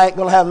 and I ain't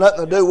going to have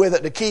nothing to do with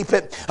it to keep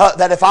it.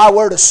 That if I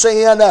were to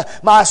sin,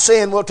 my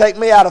sin will take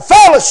me out of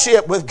fellowship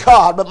with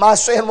God, but my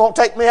sin won't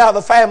take me out of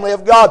the family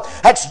of God.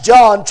 That's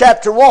John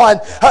chapter 1.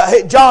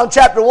 John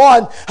chapter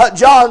 1,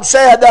 John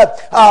said,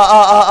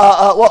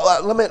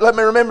 let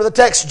me remember the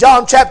text.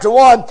 John chapter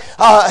 1,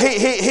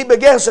 he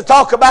begins to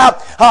talk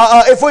about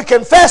if we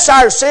confess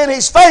our sin,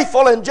 He's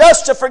faithful and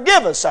just to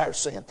forgive us our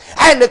sin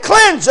and to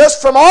cleanse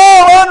us from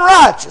all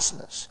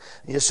unrighteousness.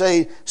 You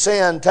see,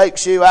 sin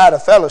takes you out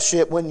of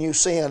fellowship when you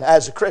sin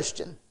as a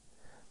Christian.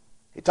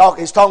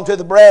 He's talking to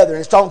the brethren.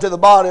 He's talking to the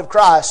body of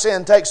Christ.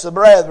 Sin takes the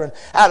brethren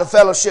out of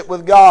fellowship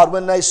with God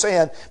when they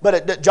sin.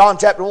 But John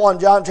chapter 1,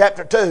 John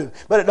chapter 2.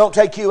 But it don't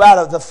take you out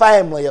of the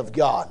family of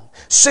God.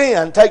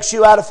 Sin takes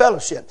you out of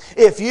fellowship.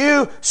 If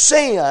you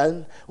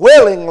sin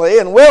willingly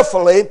and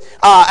willfully,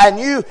 and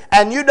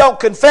you don't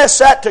confess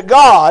that to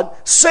God,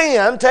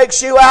 sin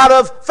takes you out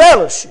of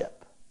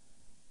fellowship.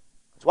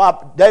 That's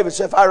why David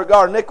said, if I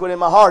regard iniquity in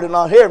my heart and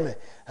not hear me,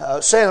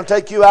 sin will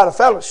take you out of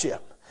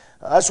fellowship.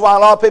 That's why a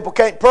lot of people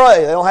can't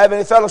pray. They don't have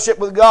any fellowship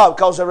with God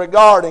because they're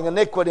regarding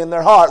iniquity in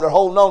their heart. They're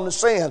holding on to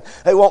sin.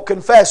 They won't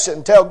confess it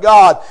and tell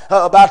God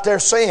about their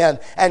sin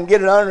and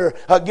get it under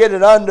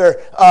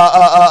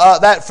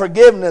that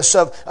forgiveness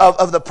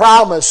of the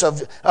promise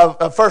of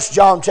 1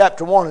 John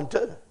chapter 1 and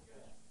 2.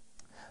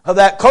 Of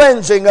that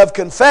cleansing of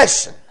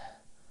confession.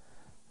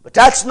 But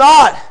that's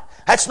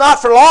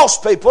not for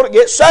lost people to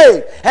get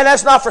saved. And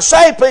that's not for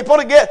saved people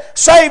to get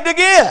saved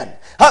again.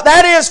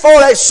 That is for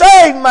a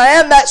saved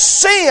man that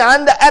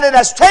sinned and it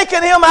has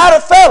taken him out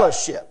of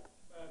fellowship.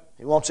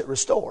 He wants it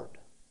restored.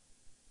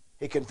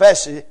 He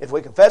confesses, if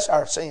we confess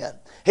our sin,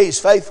 He's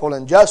faithful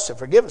and just to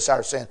forgive us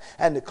our sin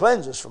and to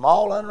cleanse us from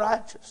all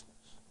unrighteousness.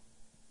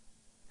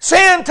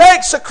 Sin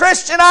takes a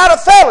Christian out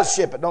of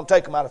fellowship. It don't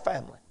take him out of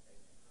family.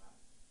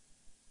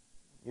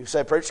 You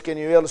say, preacher, can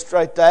you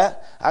illustrate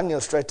that? I can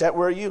illustrate that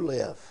where you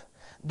live.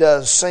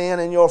 Does sin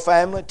in your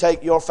family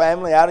take your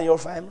family out of your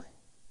family?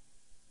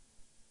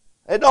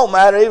 It don't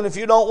matter even if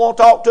you don't want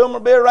to talk to them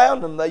or be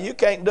around them. You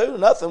can't do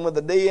nothing with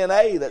the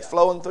DNA that's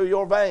flowing through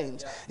your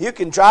veins. You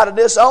can try to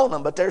disown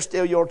them, but they're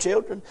still your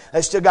children.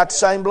 They still got the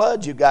same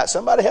blood you got.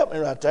 Somebody help me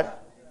right there.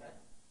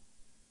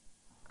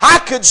 I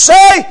could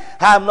say,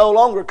 I'm no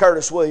longer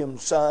Curtis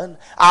Williams' son.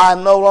 I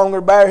no longer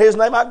bear his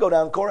name. I go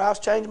down to the courthouse,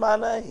 change my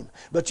name.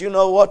 But you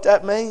know what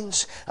that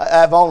means?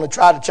 I've only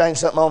tried to change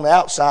something on the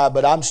outside,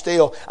 but I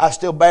still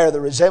bear the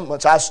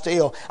resemblance.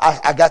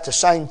 I got the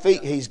same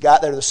feet he's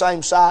got. They're the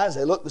same size.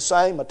 They look the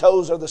same. My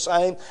toes are the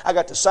same. I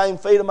got the same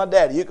feet of my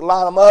daddy. You can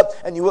line them up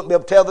and you wouldn't be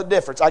able to tell the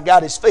difference. I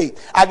got his feet.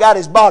 I got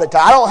his body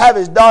type. I don't have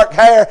his dark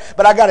hair,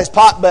 but I got his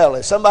pot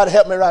belly. Somebody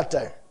help me right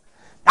there.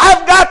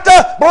 I've got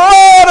the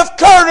blood of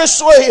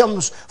Curtis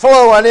Williams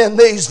flowing in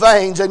these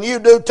veins, and you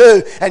do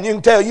too. And you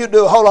can tell you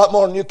do a whole lot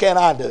more than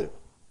I do.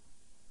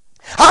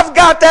 I've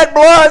got that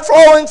blood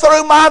flowing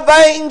through my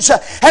veins,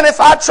 and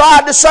if I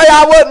tried to say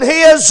I wasn't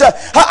his,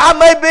 I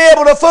may be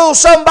able to fool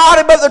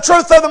somebody, but the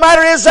truth of the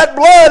matter is that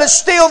blood is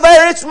still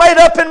there. It's made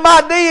up in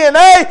my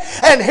DNA,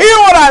 and hear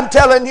what I'm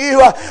telling you.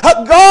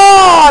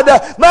 God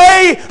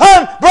may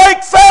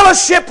break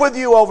fellowship with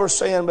you over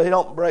sin, but He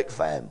don't break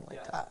family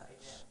ties.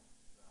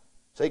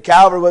 See,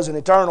 Calvary was an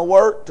eternal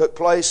work, took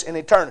place in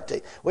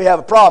eternity. We have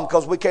a problem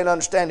because we can't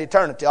understand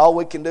eternity. All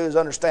we can do is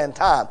understand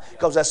time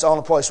because that's the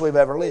only place we've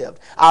ever lived.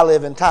 I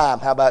live in time.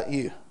 How about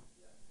you?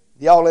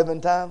 Y'all live in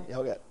time?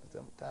 Y'all got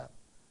time?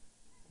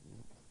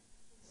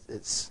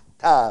 It's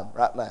time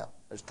right now.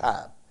 There's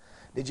time.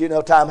 Did you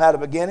know time had a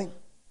beginning?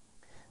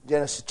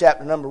 Genesis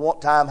chapter number 1,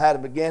 time had a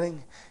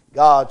beginning.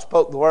 God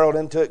spoke the world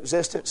into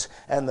existence,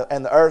 and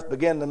the earth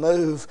began to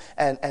move,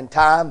 and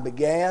time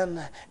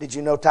began. Did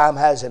you know time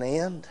has an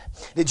end?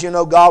 Did you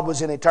know God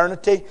was in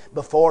eternity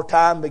before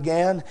time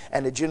began?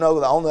 And did you know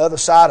that on the other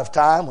side of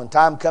time, when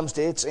time comes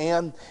to its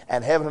end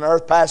and heaven and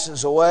earth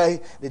passes away,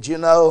 did you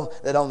know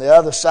that on the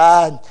other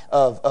side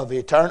of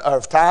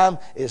time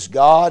is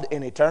God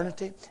in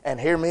eternity? And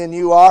here me and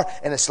you are,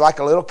 and it's like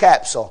a little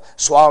capsule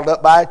swallowed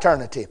up by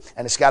eternity,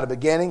 and it's got a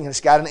beginning and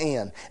it's got an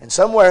end. And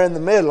somewhere in the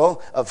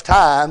middle of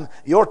time,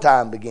 your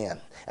time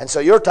began. And so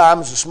your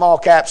time is a small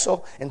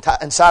capsule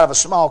inside of a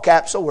small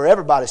capsule where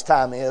everybody's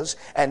time is,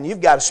 and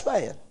you've got a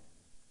span.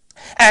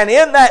 And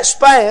in that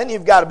span,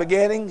 you've got a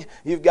beginning,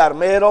 you've got a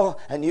middle,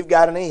 and you've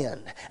got an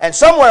end. And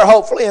somewhere,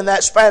 hopefully, in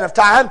that span of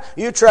time,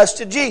 you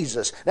trusted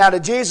Jesus. Now,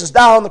 did Jesus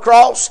die on the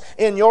cross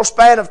in your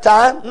span of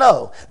time?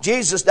 No.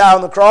 Jesus died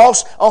on the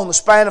cross on the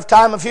span of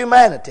time of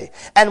humanity.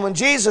 And when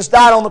Jesus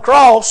died on the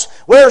cross,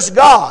 where's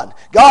God?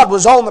 God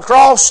was on the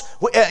cross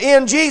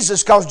in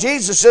Jesus because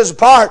Jesus is a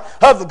part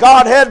of the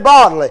Godhead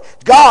bodily.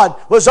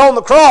 God was on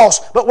the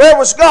cross, but where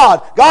was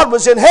God? God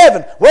was in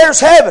heaven.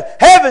 Where's heaven?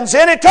 Heaven's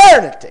in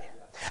eternity.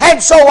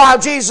 And so while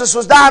Jesus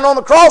was dying on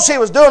the cross, He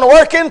was doing a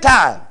work in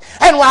time.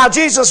 And while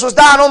Jesus was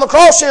dying on the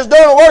cross, He was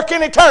doing a work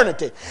in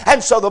eternity.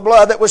 And so the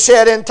blood that was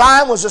shed in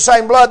time was the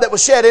same blood that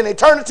was shed in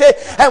eternity.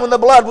 And when the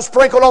blood was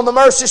sprinkled on the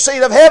mercy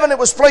seat of heaven, it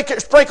was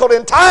sprinkled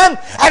in time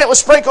and it was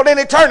sprinkled in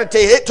eternity.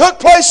 It took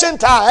place in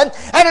time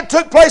and it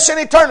took place in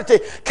eternity.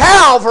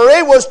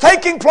 Calvary was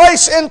taking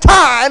place in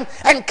time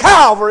and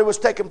Calvary was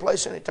taking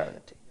place in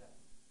eternity.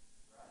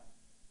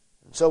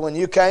 So when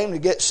you came to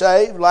get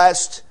saved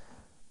last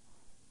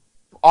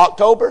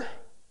October,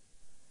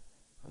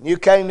 when you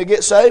came to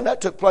get saved, that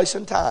took place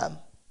in time.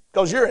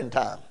 Because you're in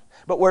time.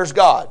 But where's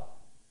God?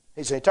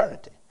 He's in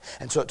eternity.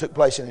 And so it took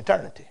place in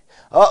eternity.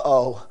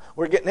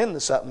 We're getting into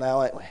something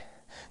now, ain't we?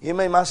 You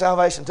mean my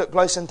salvation took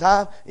place in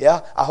time?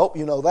 Yeah, I hope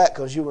you know that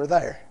because you were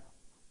there.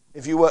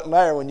 If you wasn't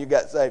there when you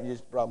got saved,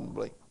 you'd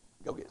probably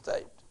go get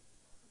saved.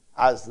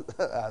 There's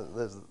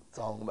a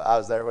song about I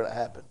was there when it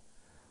happened.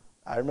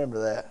 I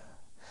remember that.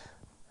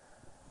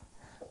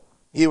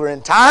 You were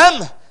in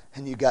time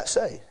and you got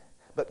saved.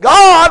 But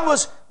God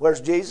was,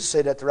 where's Jesus?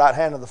 Seated at the right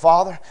hand of the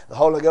Father. The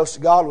Holy Ghost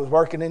of God was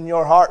working in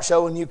your heart,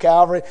 showing you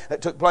Calvary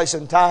that took place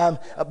in time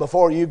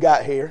before you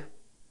got here.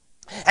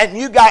 And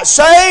you got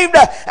saved,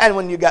 and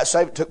when you got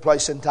saved, it took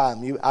place in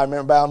time. I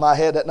remember bowing my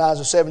head that night as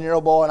a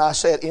 7-year-old boy, and I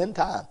said, in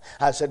time.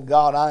 I said,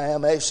 God, I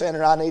am a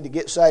sinner. I need to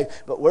get saved.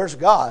 But where's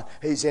God?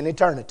 He's in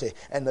eternity.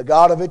 And the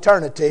God of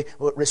eternity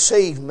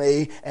received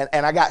me, and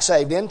I got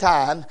saved in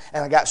time,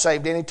 and I got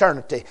saved in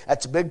eternity.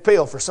 That's a big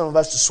pill for some of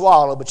us to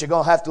swallow, but you're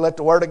going to have to let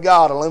the Word of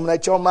God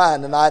illuminate your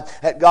mind tonight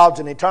that God's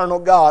an eternal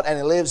God, and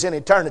He lives in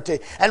eternity.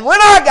 And when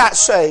I got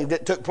saved,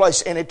 it took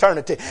place in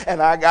eternity. And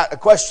I got a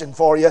question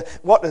for you.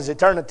 What does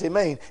eternity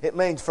mean? It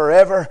means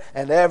forever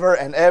and ever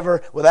and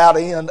ever without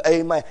end.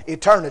 Amen.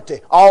 Eternity.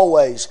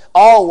 Always.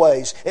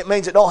 Always. It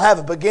means it don't have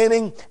a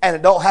beginning and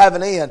it don't have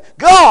an end.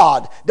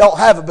 God don't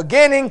have a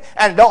beginning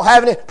and it don't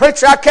have an end.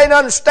 Preacher, I can't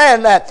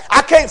understand that.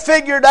 I can't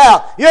figure it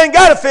out. You ain't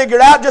got to figure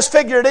it out. Just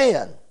figure it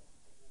in.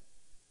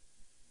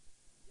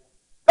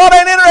 God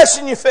ain't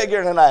interested in you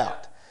figuring it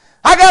out.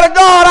 I got a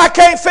God I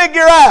can't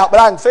figure out,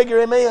 but I can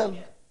figure Him in.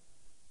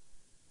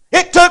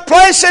 It took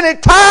place in a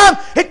time.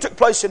 It took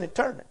place in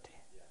eternity.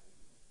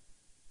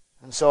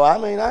 And so, I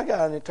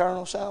got an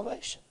eternal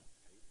salvation.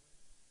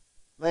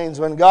 Means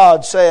when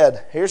God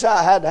said, here's how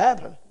it had to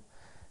happen.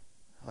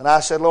 When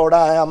I said, Lord,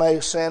 I am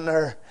a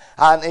sinner.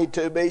 I need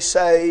to be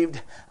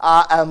saved.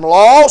 I am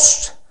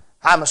lost.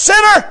 I'm a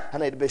sinner. I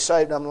need to be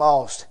saved. I'm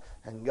lost.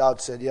 And God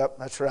said, yep,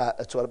 that's right.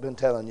 That's what I've been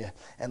telling you.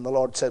 And the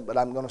Lord said, but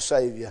I'm going to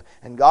save you.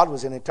 And God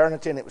was in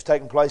eternity and it was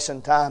taking place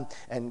in time.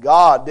 And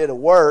God did a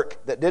work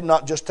that did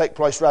not just take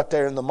place right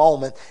there in the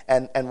moment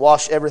and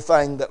wash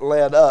everything that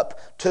led up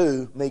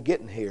to me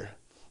getting here.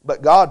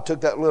 But God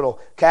took that little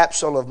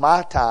capsule of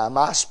my time,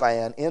 my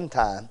span in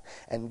time,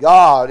 and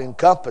God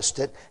encompassed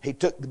it. He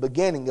took the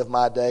beginning of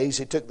my days,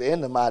 He took the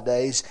end of my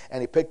days,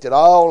 and He picked it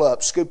all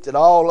up, scooped it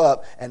all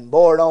up, and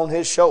bore it on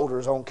His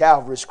shoulders on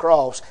Calvary's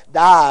cross,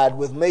 died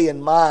with me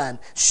in mind,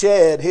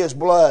 shed His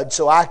blood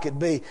so I could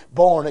be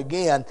born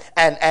again.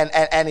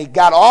 And He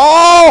got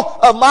all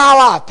of my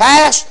life,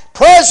 past,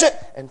 present,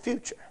 and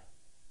future.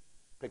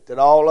 Picked it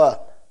all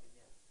up,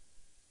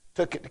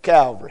 took it to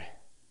Calvary.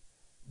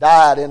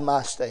 Died in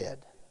my stead.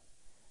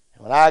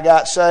 And when I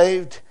got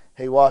saved,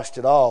 He washed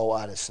it all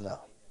white as snow.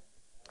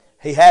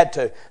 He had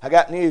to. I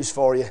got news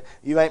for you.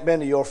 You ain't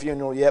been to your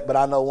funeral yet, but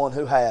I know one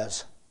who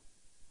has.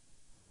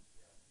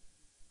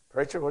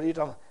 Preacher, what are you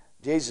talking about?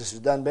 Jesus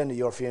has done been to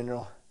your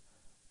funeral.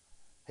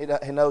 He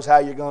knows how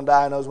you're going to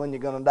die. He knows when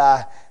you're going to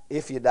die.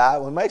 If you die,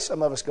 we may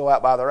some of us go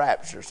out by the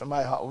rapture.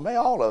 We may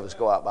all of us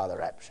go out by the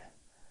rapture.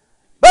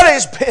 But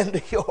He's been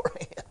to your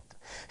end.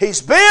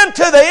 He's been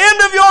to the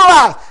end of your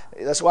life.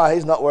 That's why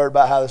He's not worried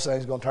about how this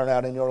thing's going to turn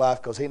out in your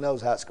life, because He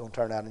knows how it's going to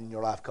turn out in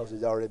your life, because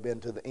He's already been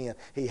to the end.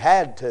 He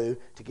had to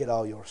get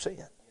all your sin.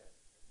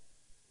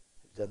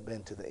 He's done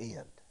been to the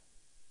end.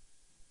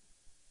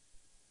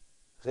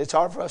 It's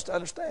hard for us to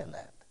understand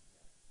that.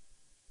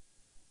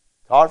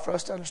 It's hard for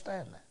us to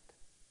understand that.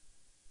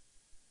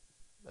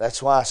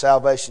 That's why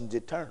salvation is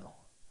eternal.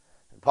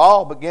 And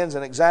Paul begins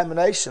an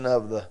examination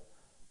of the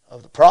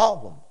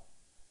problem.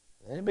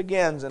 Then he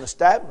begins an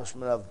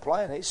establishment of the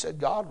plan. He said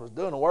God was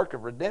doing a work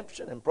of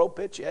redemption and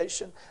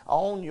propitiation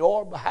on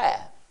your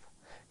behalf.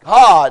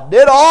 God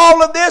did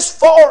all of this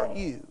for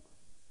you.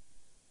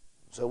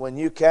 So when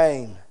you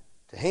came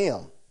to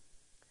Him,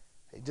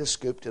 He just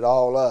scooped it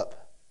all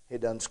up. He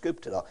done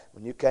scooped it all.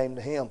 When you came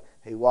to Him,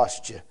 He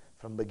washed you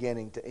from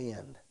beginning to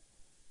end.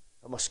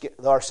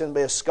 Though our sin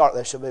be as scarlet,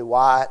 they shall be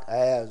white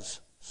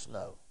as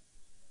snow.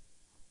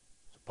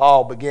 So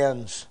Paul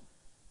begins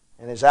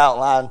in his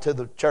outline to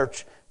the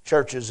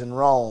churches in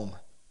Rome.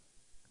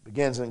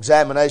 Begins an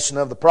examination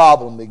of the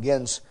problem,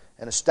 begins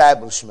an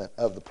establishment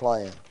of the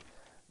plan.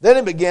 Then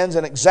he begins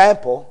an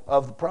example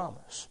of the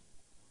promise.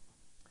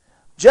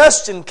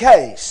 Just in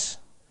case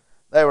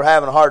they were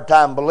having a hard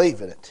time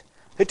believing it,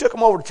 he took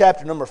them over to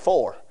chapter number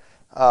 4.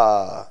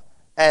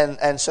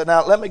 And said,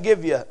 now let me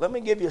give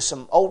you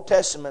some Old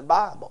Testament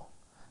Bible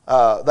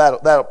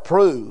that'll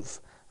prove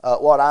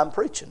what I'm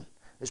preaching.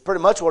 It's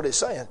pretty much what it's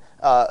saying.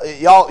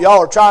 Y'all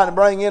are trying to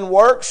bring in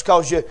works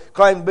because you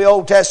claim to be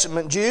Old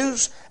Testament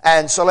Jews,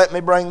 and so let me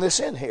bring this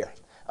in here.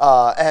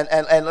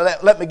 And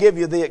let me give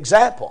you the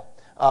example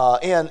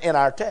in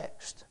our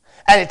text.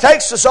 And he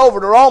takes us over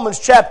to Romans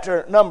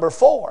chapter number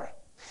 4.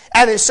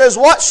 And he says,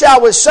 what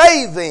shall we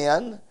say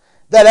then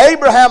that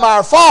Abraham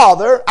our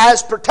father,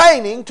 as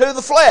pertaining to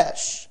the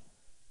flesh,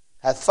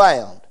 hath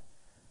found?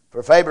 For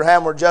if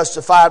Abraham were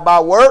justified by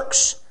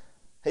works,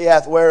 he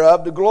hath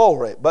whereof to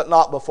glory, but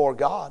not before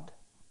God.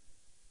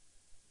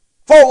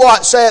 For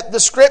what saith the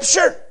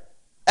Scripture?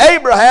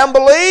 Abraham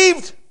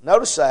believed.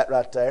 Notice that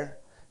right there.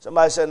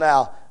 Somebody said,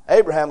 now,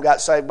 Abraham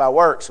got saved by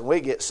works, and we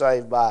get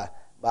saved by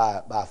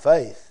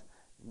faith.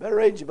 You better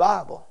read your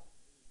Bible.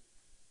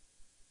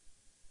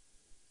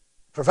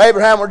 For if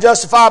Abraham were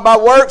justified by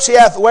works, he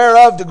hath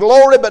whereof to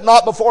glory, but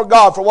not before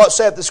God. For what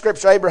saith the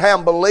Scripture?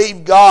 Abraham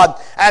believed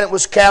God, and it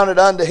was counted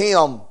unto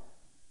him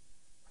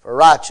for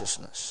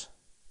righteousness.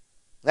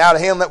 Now to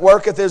him that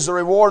worketh is the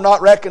reward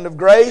not reckoned of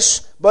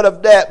grace, but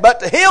of debt. But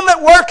to him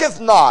that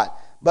worketh not,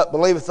 but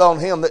believeth on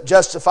him that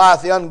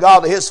justifieth the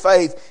ungodly, his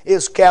faith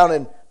is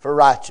counted for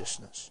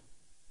righteousness.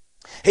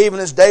 Even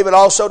as David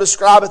also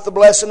describeth the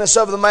blessedness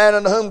of the man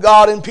unto whom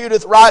God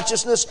imputeth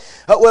righteousness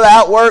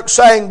without works,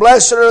 saying,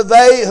 Blessed are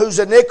they whose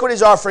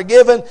iniquities are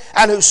forgiven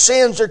and whose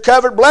sins are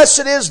covered.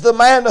 Blessed is the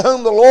man to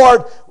whom the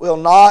Lord will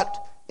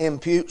not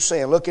impute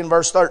sin. Look in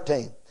verse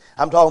 13.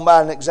 I'm talking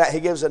about he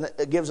gives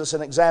us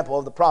an example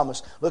of the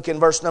promise. Look in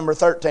verse number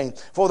 13.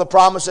 For the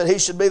promise that he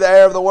should be the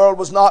heir of the world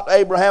was not to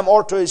Abraham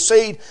or to his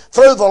seed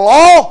through the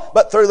law,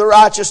 but through the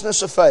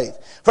righteousness of faith.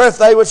 For if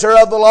they which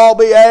are of the law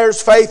be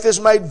heirs, faith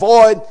is made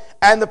void,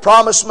 and the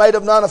promise made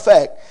of none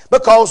effect.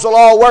 Because the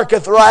law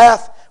worketh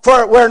wrath,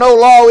 for where no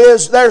law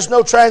is, there's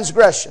no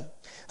transgression.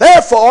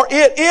 Therefore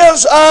it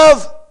is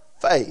of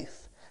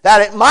faith,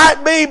 that it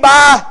might be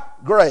by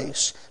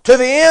grace, to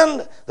the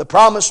end the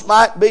promise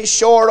might be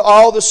sure to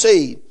all the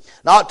seed,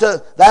 not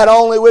to that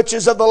only which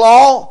is of the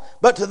law,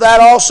 but to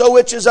that also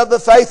which is of the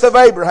faith of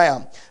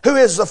Abraham, who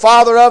is the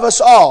father of us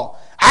all.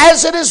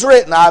 As it is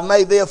written, I have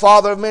made thee a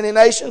father of many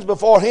nations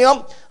before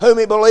him whom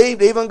he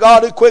believed, even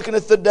God who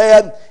quickeneth the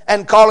dead,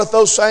 and calleth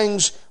those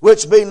things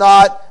which be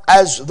not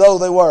as though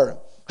they were.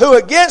 Who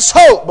against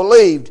hope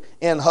believed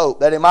in hope,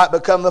 that he might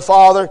become the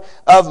father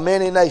of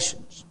many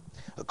nations.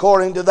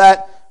 According to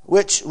that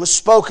which was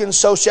spoken,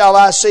 so shall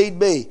thy seed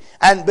be.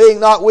 And being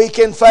not weak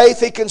in faith,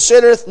 he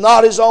considereth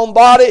not his own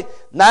body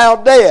now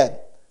dead,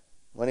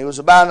 when he was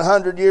about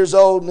 100 years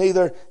old,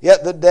 neither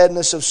yet the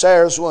deadness of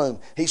Sarah's womb.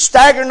 He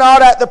staggered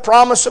not at the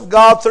promise of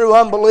God through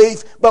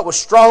unbelief, but was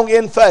strong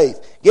in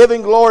faith,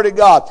 giving glory to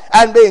God,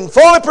 and being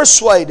fully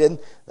persuaded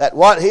that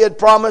what he had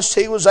promised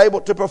he was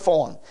able to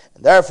perform.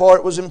 And therefore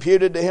it was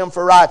imputed to him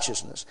for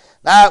righteousness.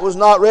 Now it was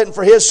not written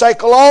for his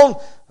sake alone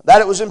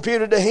that it was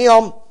imputed to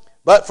him,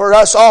 but for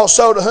us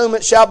also, to whom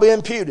it shall be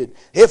imputed,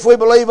 if we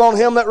believe on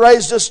him that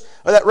raised us,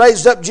 or that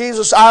raised up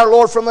Jesus our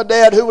Lord from the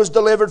dead, who was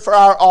delivered for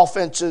our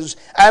offenses,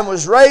 and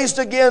was raised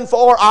again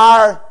for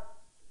our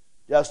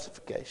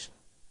justification.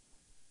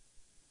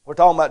 We're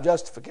talking about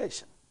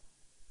justification.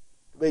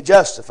 To be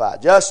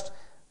justified, just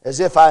as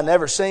if I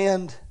never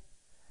sinned,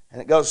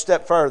 and it goes a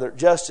step further,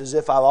 just as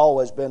if I've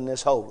always been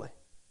this holy,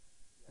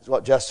 is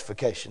what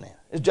justification is.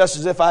 It's just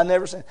as if I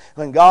never sinned.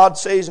 When God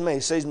sees me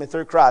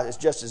through Christ, it's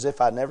just as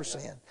if I'd never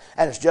sinned.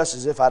 And it's just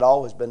as if I'd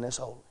always been this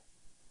holy.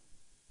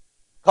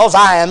 Because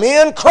I am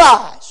in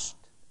Christ.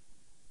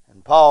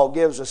 And Paul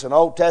gives us an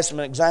Old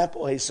Testament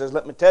example. He says,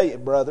 let me tell you,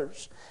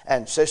 brothers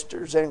and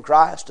sisters in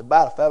Christ,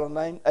 about a fellow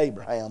named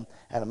Abraham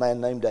and a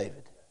man named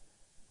David.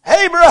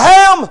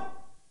 Abraham was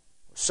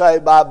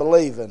saved by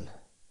believing.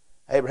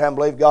 Abraham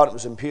believed God, and it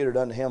was imputed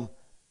unto him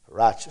for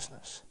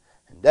righteousness.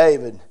 And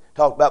David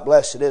talked about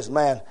blessed is the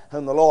man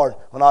whom the Lord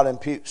will not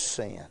impute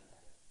sin.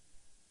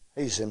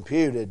 He's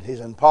imputed, He's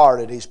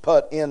imparted, He's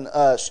put in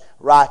us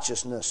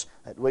righteousness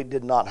that we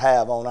did not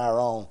have on our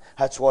own.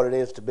 That's what it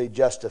is to be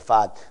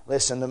justified.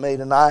 Listen to me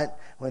tonight.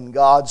 When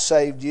God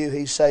saved you,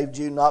 He saved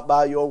you not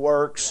by your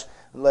works,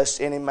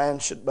 lest any man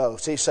should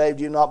boast. He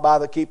saved you not by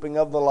the keeping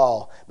of the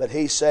law, but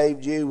He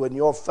saved you when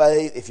your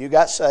faith, if you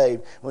got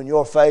saved, when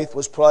your faith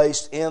was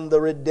placed in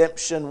the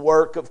redemption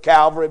work of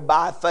Calvary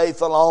by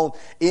faith alone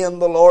in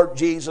the Lord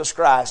Jesus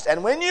Christ.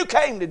 And when you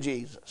came to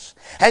Jesus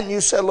and you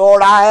said,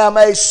 Lord, I am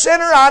a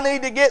sinner, I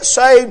need to get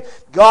saved,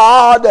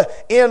 God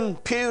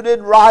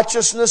imputed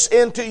righteousness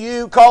into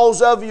you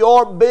because of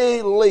your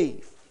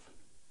belief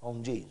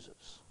on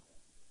Jesus.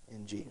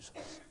 In Jesus.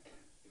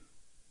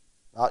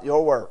 Not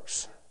your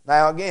works.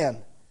 Now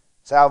again,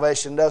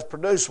 salvation does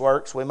produce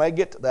works. We may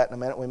get to that in a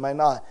minute, we may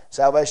not.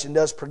 Salvation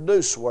does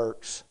produce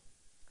works.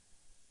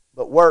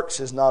 But works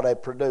is not a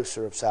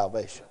producer of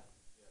salvation.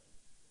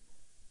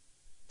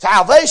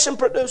 Salvation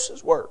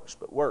produces works,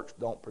 but works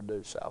don't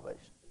produce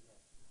salvation.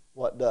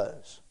 What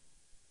does?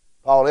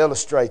 Paul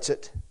illustrates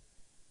it.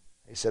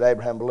 He said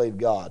Abraham believed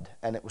God,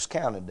 and it was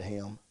counted to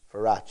him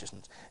for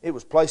righteousness. It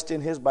was placed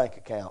in his bank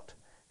account,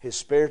 his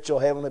spiritual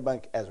heavenly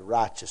bank, as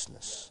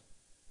righteousness.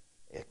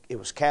 It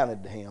was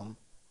counted to him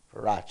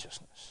for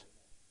righteousness.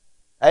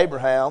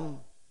 Abraham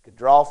could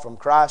draw from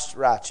Christ's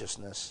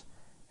righteousness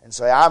and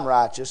say, I'm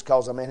righteous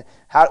because I'm in.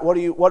 What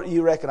do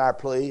you reckon our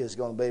plea is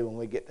going to be when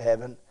we get to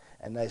heaven?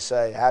 And they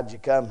say, how'd you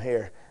come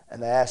here?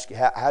 And they ask you,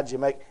 how'd you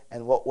make,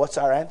 and what's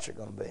our answer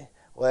going to be?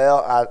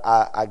 Well,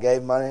 I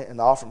gave money in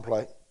the offering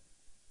plate.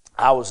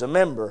 I was a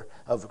member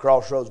of the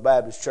Crossroads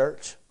Baptist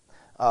Church.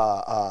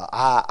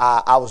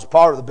 I was a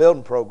part of the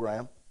building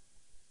program.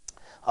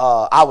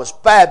 I was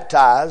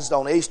baptized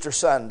on Easter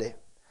Sunday.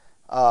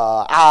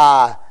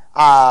 I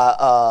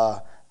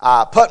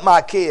put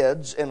my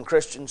kids in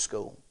Christian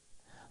school.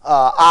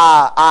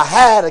 I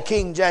had a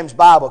King James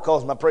Bible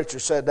because my preacher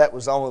said that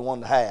was the only one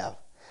to have.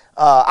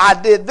 I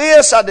did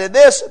this, I did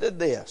this, I did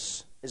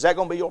this. Is that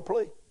going to be your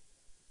plea?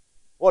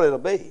 What it'll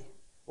be?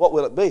 What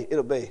will it be?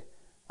 It'll be,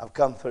 I've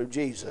come through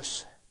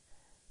Jesus.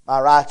 My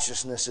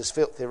righteousness is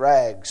filthy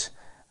rags,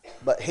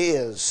 but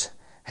His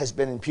has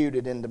been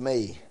imputed into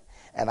me,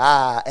 and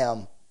I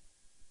am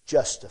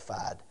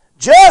justified,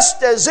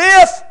 just as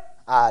if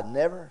I'd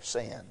never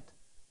sinned.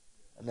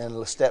 And then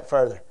a step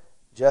further,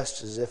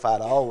 just as if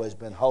I'd always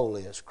been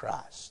holy as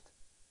Christ.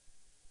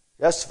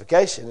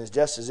 Justification is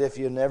just as if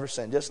you'd never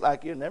sinned, just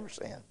like you'd never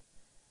sinned.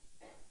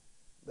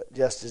 But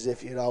just as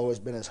if you'd always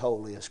been as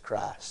holy as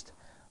Christ.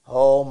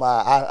 Oh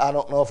my, I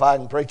don't know if I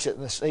can preach it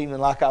this evening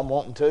like I'm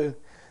wanting to,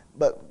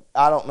 but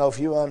I don't know if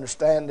you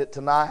understand it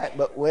tonight,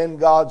 but when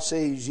God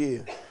sees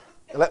you,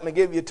 let me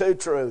give you two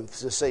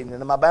truths this evening.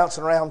 Am I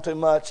bouncing around too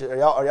much? Are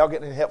y'all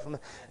getting any help from me?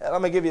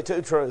 Let me give you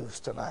two truths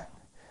tonight.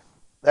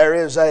 There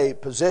is a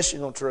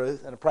positional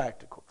truth and a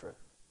practical truth.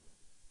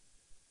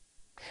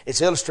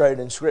 It's illustrated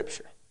in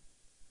Scripture.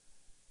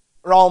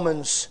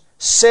 Romans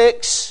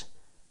 6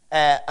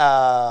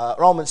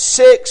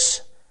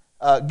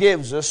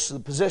 gives us the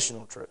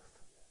positional truth.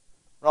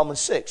 Romans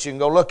 6, you can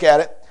go look at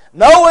it.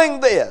 Knowing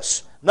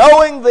this,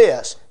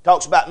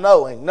 talks about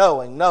knowing. We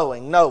know,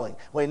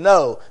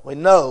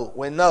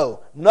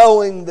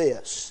 knowing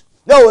this.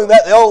 Knowing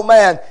that the old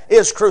man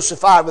is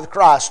crucified with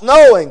Christ.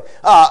 Knowing.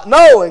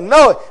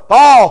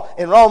 Paul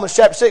in Romans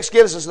chapter 6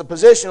 gives us the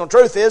positional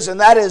truth is, and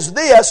that is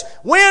this: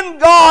 when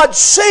God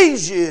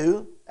sees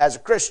you as a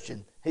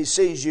Christian, He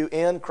sees you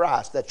in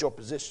Christ. That's your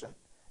position,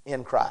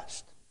 in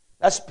Christ.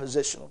 That's the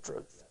positional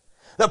truth.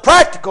 The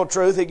practical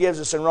truth He gives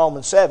us in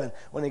Romans 7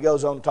 when He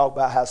goes on to talk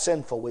about how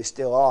sinful we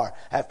still are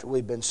after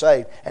we've been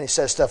saved. And He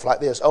says stuff like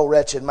this: "O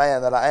wretched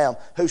man that I am,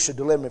 who should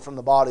deliver me from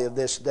the body of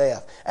this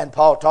death?" And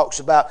Paul talks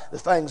about the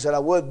things that I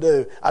would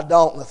do, I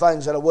don't, and the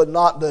things that I would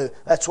not do.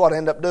 That's what I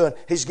end up doing.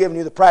 He's giving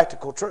you the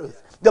practical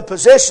truth. The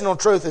positional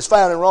truth is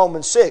found in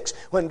Romans 6.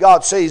 When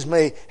God sees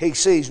me, He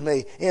sees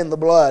me in the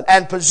blood.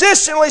 And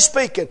positionally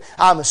speaking,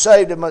 I'm as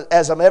saved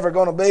as I'm ever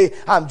going to be.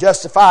 I'm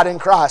justified in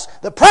Christ.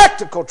 The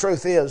practical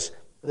truth is,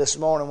 this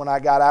morning when I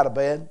got out of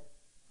bed,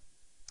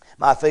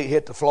 my feet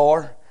hit the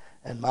floor,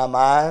 and my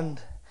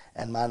mind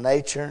and my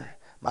nature,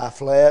 my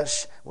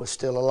flesh was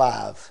still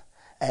alive.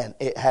 And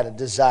it had a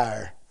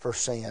desire for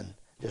sin,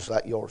 just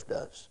like yours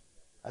does.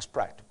 That's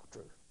practical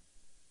truth.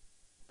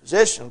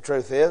 Positional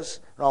truth is,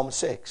 Romans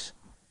 6.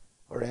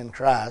 We're in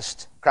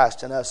Christ.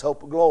 Christ in us,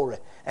 hope of glory.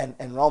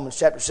 And Romans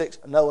chapter 6,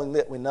 knowing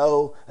that we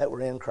know that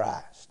we're in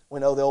Christ. We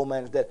know the old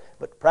man is dead.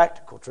 But the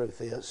practical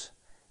truth is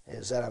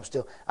that I'm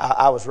still...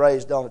 I was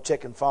raised on a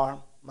chicken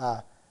farm.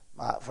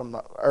 From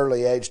an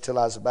early age till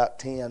I was about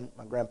 10.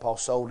 My grandpa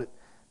sold it.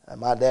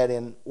 My daddy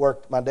and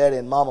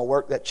Mama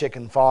worked that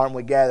chicken farm.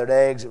 We gathered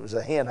eggs. It was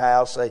a hen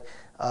house,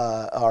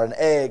 or an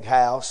egg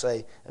house.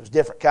 It was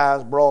different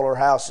kinds, broiler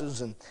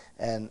houses, and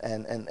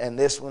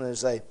this one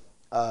is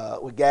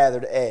we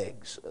gathered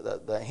eggs.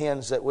 The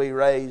hens that we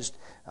raised,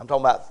 I'm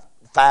talking about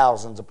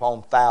thousands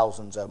upon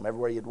thousands of them.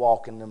 Everywhere you'd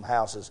walk in them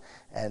houses,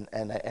 and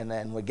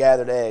we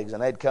gathered eggs,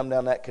 and they'd come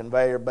down that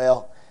conveyor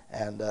belt,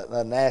 and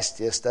the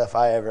nastiest stuff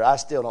I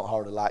still don't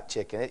hardly like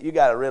chicken. You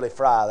got to really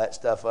fry that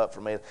stuff up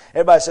for me.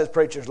 Everybody says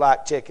preachers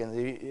like chicken.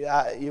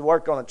 You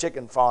work on a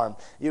chicken farm,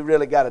 you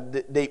really got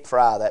to deep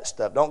fry that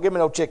stuff. Don't give me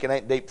no chicken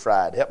ain't deep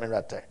fried. Help me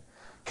right there.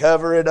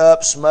 Cover it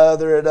up,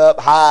 smother it up,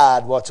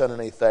 hide what's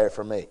underneath there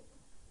for me.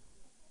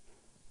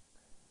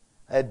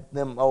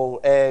 Them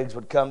old eggs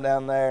would come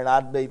down there, and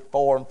I'd be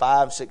 4 and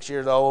 5, 6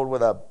 years old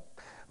with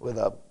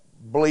a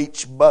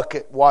bleach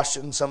bucket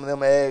washing some of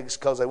them eggs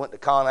because they went to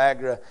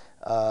ConAgra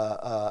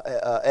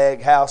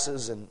egg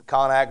houses and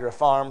ConAgra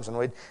farms, and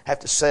we'd have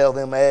to sell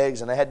them eggs,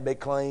 and they had to be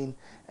clean.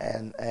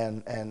 And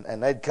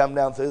they'd come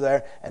down through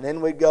there, and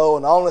then we'd go,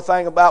 and the only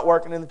thing about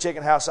working in the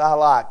chicken house I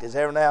liked is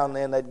every now and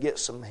then they'd get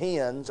some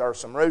hens or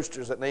some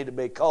roosters that needed to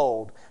be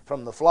culled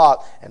from the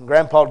flock, and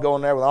Grandpa would go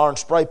in there with orange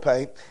spray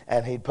paint,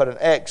 and he'd put an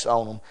X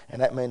on them,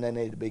 and that meant they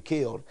needed to be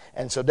killed.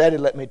 And so Daddy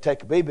let me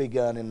take a BB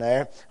gun in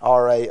there,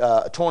 or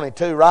a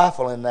 22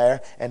 rifle in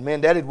there, and me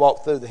and Daddy'd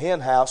walk through the hen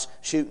house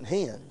shooting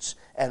hens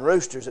and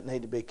roosters that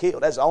need to be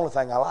killed. That's the only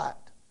thing I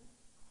liked.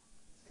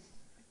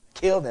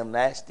 Kill them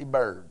nasty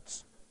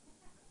birds.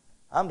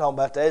 I'm talking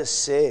about that is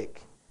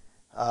sick.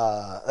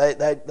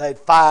 They'd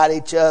fight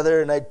each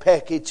other, and they'd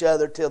peck each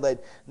other till they'd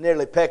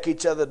nearly peck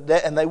each other to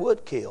death, and they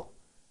would kill.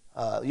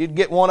 You'd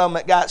get one of them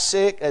that got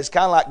sick. It's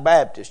kind of like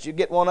Baptists. You'd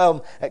get one of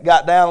them that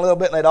got down a little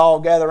bit, and they'd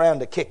all gather around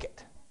to kick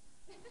it.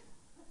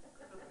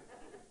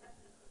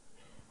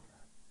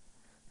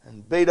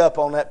 And beat up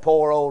on that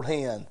poor old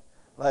hen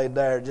laid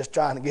there just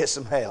trying to get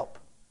some help.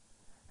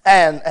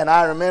 And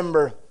I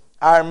remember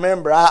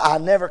I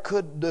never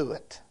could do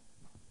it.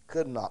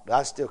 Could not.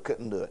 I still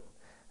couldn't do it.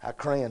 I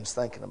cringe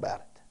thinking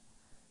about it.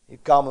 You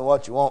call me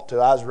what you want to.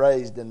 I was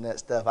raised in that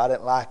stuff. I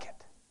didn't like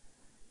it.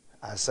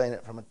 I seen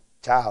it from a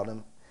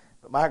child.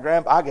 But my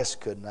grandpa, I guess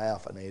I could now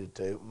if I needed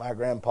to. My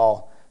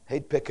grandpa,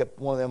 he'd pick up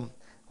one of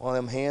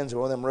them hens or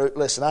one of them roots.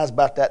 Listen, I was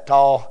about that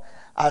tall.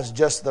 I was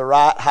just the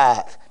right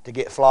height to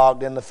get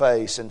flogged in the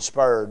face and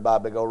spurred by a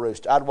big old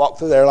rooster. I'd walk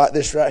through there like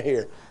this right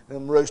here.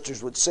 Them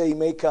roosters would see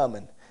me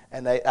coming,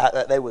 and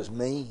they was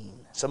mean.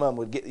 Some of them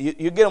would get,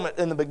 you get them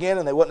in the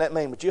beginning, they wasn't that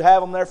mean, but you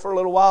have them there for a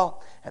little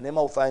while, and them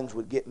old things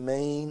would get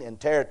mean and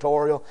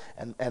territorial,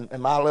 and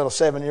my little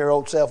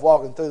 7-year-old self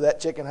walking through that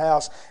chicken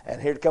house,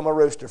 and here'd come a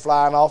rooster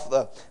flying off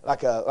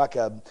like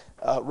a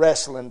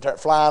wrestling,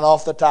 flying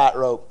off the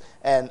tightrope,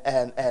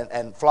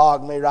 and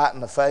flog me right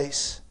in the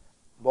face.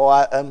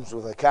 Boy, them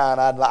was the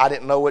kind, I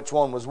didn't know which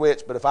one was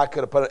which, but if I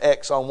could have put an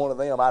X on one of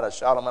them, I'd have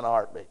shot them in a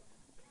heartbeat.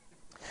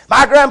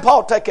 My grandpa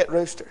would take that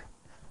rooster,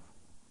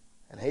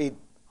 and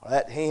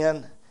that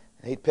hen,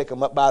 and he'd pick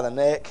them up by the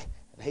neck,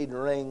 and he'd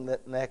wring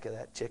that neck of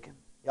that chicken.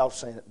 Y'all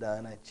seen it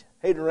done, ain't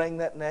you? He'd wring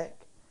that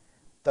neck,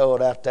 throw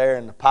it out there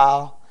in the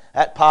pile.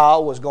 That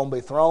pile was going to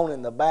be thrown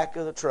in the back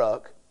of the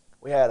truck.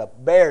 We had a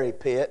berry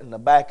pit in the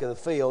back of the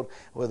field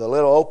with a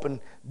little open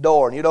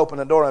door, and you'd open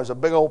the door, and there was a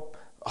big old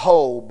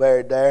hole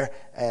buried there,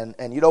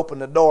 and you'd open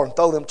the door and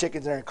throw them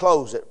chickens in there and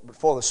close it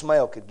before the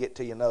smell could get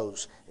to your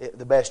nose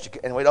the best you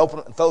could. And we'd open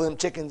it and throw them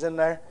chickens in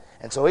there.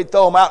 And so he'd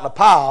throw them out in a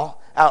pile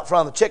out in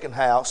front of the chicken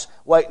house,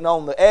 waiting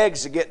on the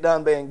eggs to get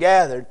done being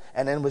gathered,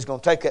 and then was going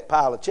to take that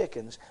pile of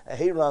chickens, and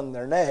he wrung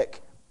their neck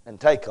and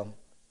take them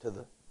to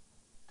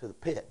the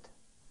pit.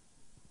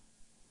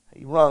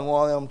 He wrung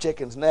one of them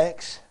chickens'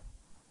 necks,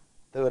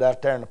 threw it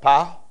out there in the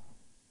pile.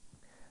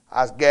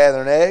 I was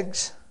gathering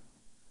eggs.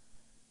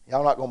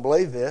 Y'all not going to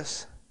believe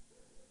this.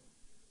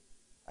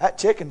 That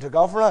chicken took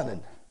off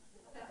running.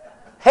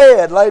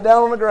 Head laid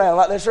down on the ground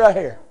like this right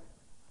here.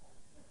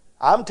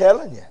 I'm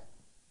telling you.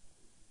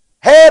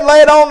 Head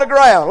laid on the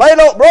ground.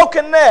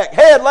 Broken neck.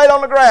 Head laid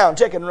on the ground.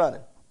 Chicken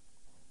running.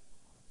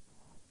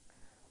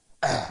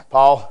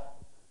 Paul,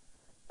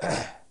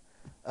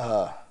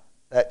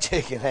 that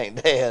chicken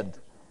ain't dead.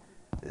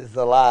 It's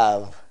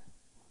alive.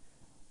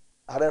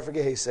 I'll never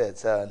forget he said,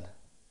 son,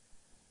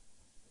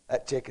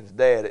 that chicken's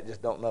dead. It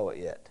just don't know it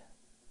yet.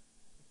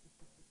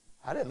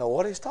 I didn't know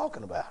what he's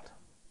talking about.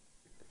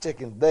 The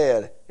chicken's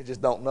dead. It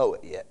just don't know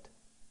it yet.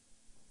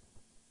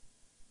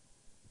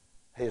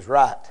 He's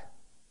right.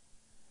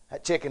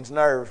 That chicken's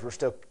nerves were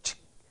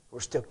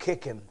still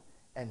kicking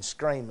and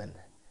screaming.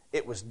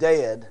 It was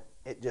dead.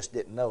 It just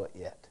didn't know it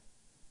yet.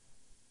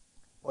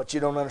 What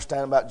you don't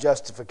understand about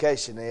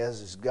justification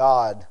is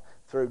God,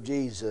 through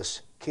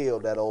Jesus,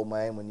 killed that old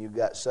man when you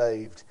got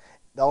saved.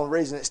 The only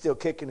reason it's still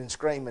kicking and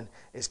screaming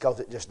is because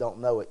it just don't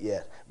know it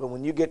yet. But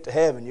when you get to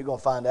heaven, you're going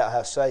to find out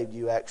how saved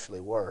you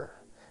actually were.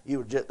 You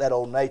were just, that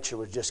old nature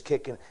was just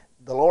kicking.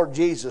 The Lord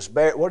Jesus,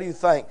 what do you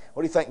think?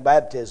 What do you think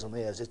baptism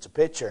is? It's a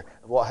picture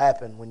of what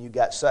happened when you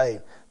got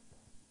saved.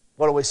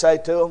 What do we say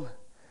to him?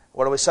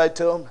 What do we say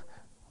to him?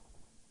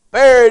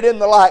 Buried in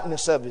the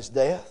likeness of his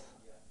death.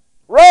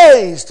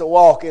 Raised to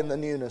walk in the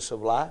newness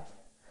of life.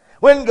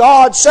 When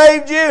God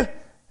saved you,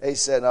 he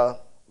said, no,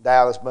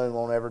 Dallas Boone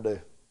won't ever do.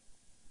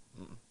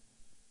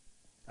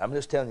 I'm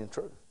just telling you the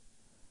truth.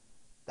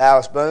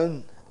 Dallas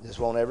Boone just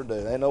won't ever do.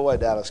 There ain't no way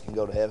Dallas can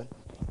go to heaven.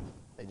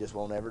 They just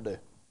won't ever do.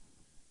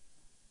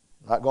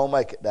 Not going to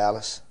make it,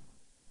 Dallas.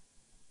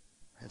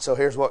 And so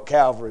here's what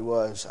Calvary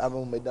was. I'm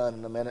going to be done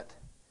in a minute.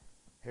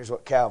 Here's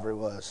what Calvary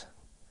was.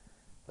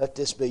 Let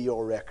this be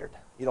your record.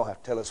 You don't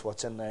have to tell us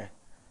what's in there,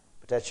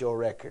 but that's your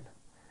record.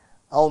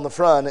 On the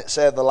front it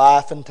said the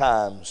life and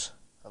times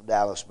of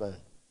Dallas Boone.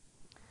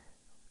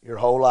 Your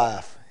whole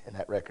life in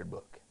that record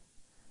book.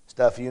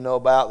 Stuff you know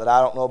about that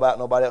I don't know about,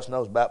 nobody else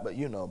knows about, but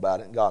you know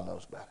about it and God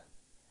knows about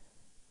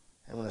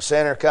it. And when a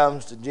sinner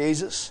comes to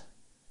Jesus,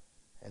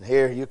 and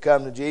here you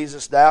come to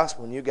Jesus, Dallas,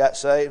 when you got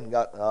saved, and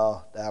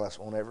Dallas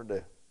won't ever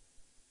do.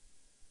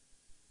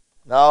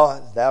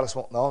 No, Dallas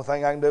won't. The only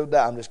thing I can do,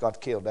 I'm just going to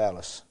kill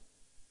Dallas.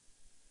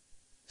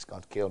 Just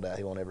going to kill Dallas.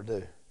 He won't ever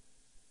do.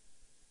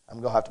 I'm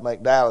going to have to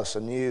make Dallas a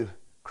new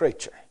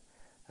creature.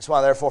 That's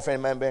why, therefore, if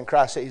any man be in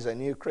Christ, he's a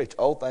new creature.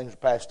 Old things are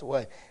passed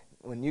away.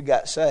 When you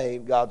got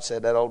saved, God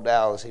said that old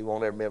Dallas, he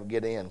won't ever be able to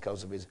get in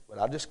because of his. But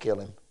I'll just kill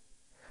him,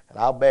 and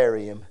I'll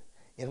bury him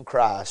in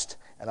Christ,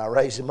 and I'll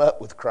raise him up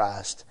with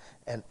Christ.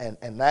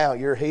 And now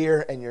you're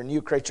here, and you're a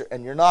new creature,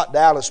 and you're not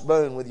Dallas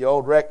Boone with your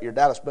old record. You're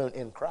Dallas Boone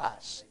in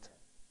Christ.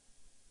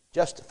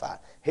 Justified.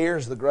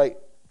 Here's the great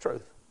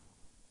truth.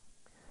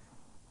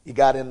 You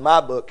got in my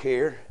book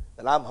here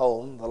that I'm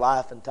holding, the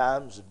life and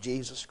times of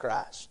Jesus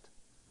Christ.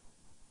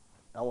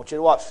 I want you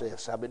to watch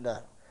this. I'll be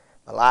done.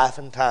 The life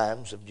and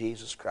times of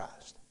Jesus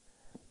Christ.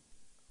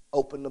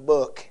 Open the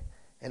book,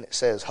 and it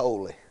says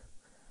holy,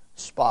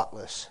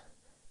 spotless,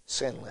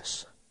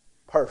 sinless,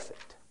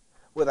 perfect,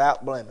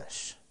 without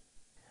blemish.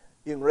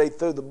 You can read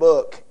through the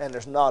book, and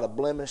there's not a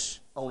blemish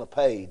on a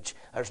page.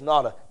 There's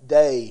not a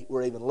day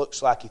where it even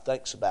looks like he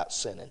thinks about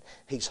sinning.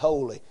 He's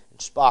holy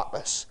and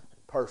spotless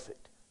and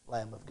perfect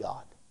Lamb of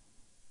God.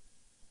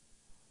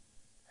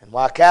 And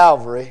why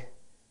Calvary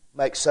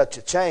makes such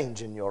a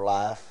change in your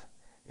life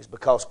is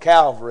because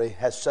Calvary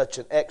has such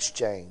an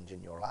exchange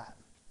in your life.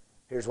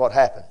 Here's what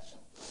happens.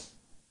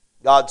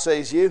 God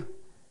sees you,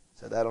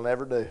 so that'll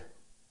never do.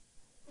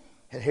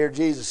 And here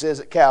Jesus is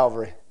at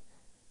Calvary.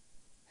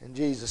 And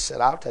Jesus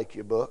said, I'll take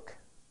your book.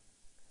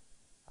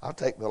 I'll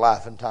take the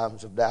life and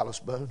times of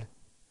Dallas Boone.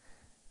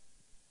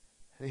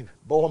 And he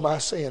bore my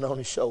sin on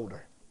his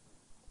shoulder.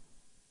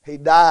 He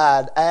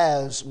died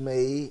as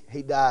me.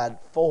 He died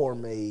for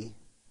me.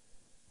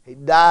 He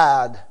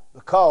died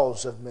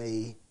because of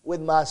me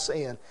with my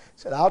sin. He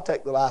said, I'll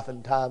take the life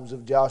and times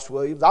of Josh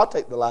Williams. I'll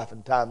take the life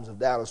and times of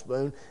Dallas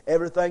Boone.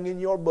 Everything in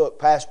your book,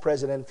 past,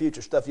 present, and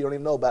future, stuff you don't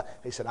even know about.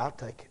 He said, I'll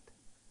take it.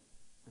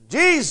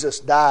 Jesus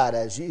died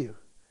as you.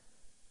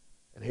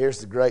 And here's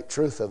the great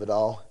truth of it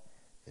all.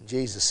 And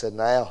Jesus said,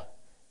 now,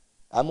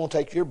 I'm going to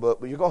take your book,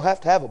 but you're going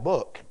to have a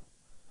book.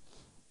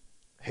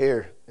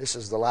 Here, this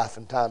is the life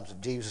and times of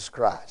Jesus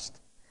Christ.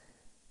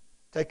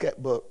 Take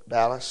that book,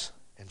 Dallas,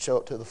 and show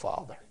it to the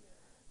Father.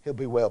 He'll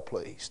be well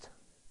pleased.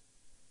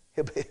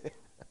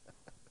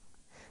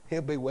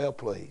 He'll be well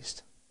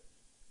pleased.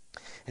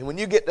 And when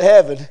you get to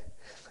heaven,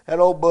 that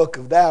old book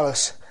of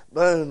Dallas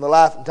Boone, the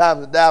life and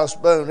times of Dallas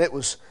Boone, it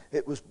was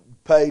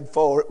paid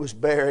for, it was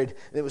buried,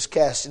 and it was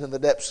cast into the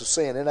depths of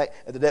sin. At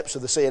the depths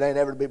of the sea, it ain't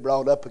ever to be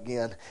brought up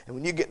again. And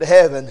when you get to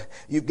heaven,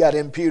 you've got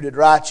imputed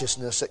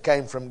righteousness that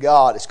came from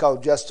God. It's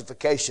called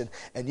justification.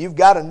 And you've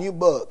got a new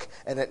book,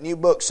 and that new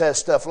book says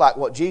stuff like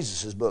what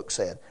Jesus' book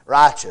said.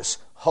 Righteous,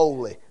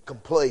 holy,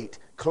 complete,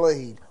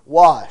 clean,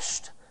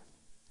 washed.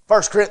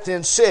 1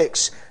 Corinthians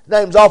 6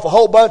 names off a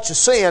whole bunch of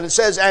sin. It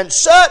says, and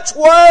such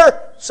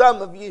were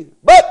some of you,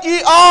 but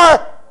ye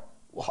are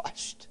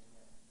washed,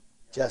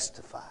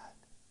 justified,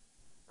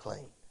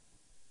 clean.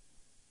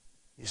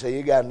 You say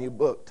you got a new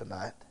book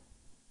tonight,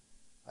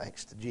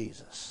 thanks to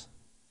Jesus.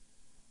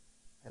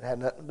 It had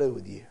nothing to do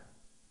with you.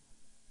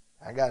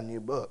 I got a new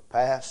book,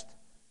 past,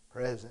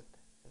 present,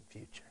 and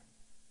future.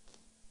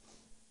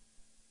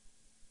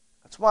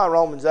 That's why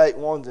Romans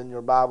 8:1's in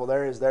your Bible.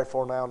 There is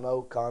therefore now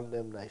no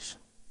condemnation.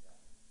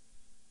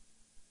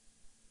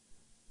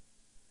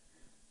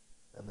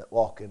 And that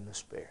walk in the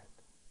Spirit.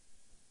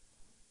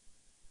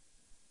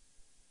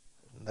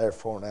 And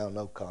therefore now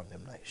no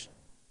condemnation.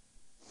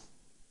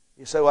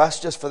 You say, well,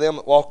 that's just for them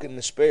that walk in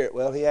the Spirit.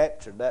 Well, he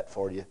answered that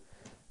for you.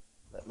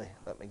 Let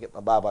me get my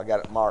Bible. I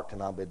got it marked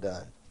and I'll be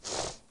done.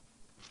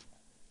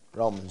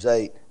 Romans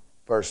 8,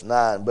 verse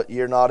 9. But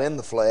you're not in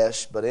the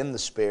flesh, but in the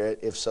Spirit,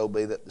 if so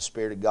be that the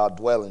Spirit of God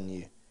dwell in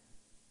you.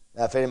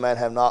 Now, if any man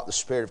have not the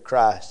Spirit of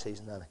Christ,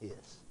 he's none of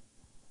his.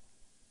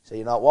 So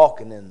you're not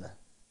walking in the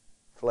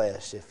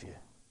flesh if you're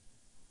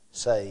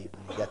saved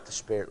and you got the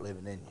Spirit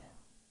living in you.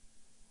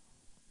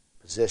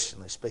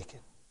 Positionally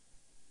speaking.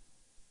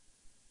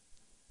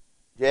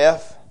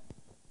 Jeff,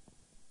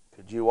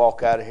 could you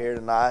walk out of here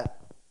tonight,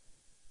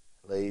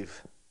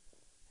 leave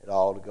it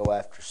all to go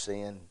after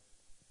sin?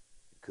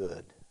 You could.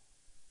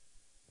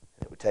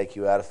 And it would take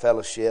you out of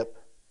fellowship,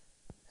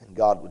 and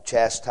God would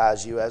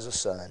chastise you as a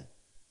son.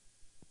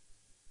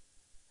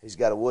 He's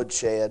got a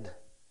woodshed,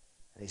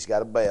 and he's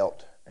got a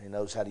belt, and he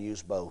knows how to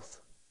use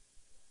both.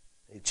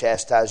 He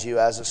chastised you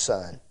as a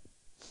son.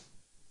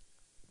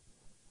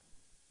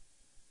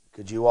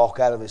 Could you walk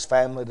out of his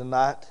family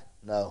tonight?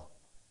 No.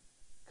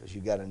 Because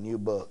you got a new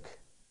book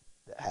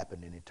that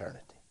happened in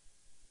eternity.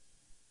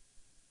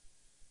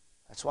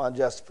 That's why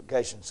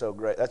justification is so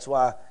great. That's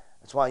why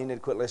you need to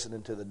quit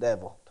listening to the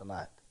devil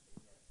tonight.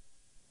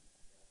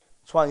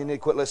 That's why you need to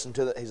quit listening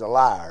to he's a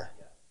liar.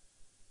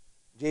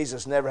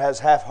 Jesus never has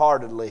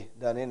half-heartedly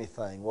done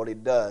anything. What he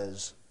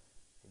does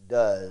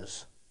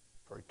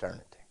for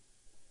eternity.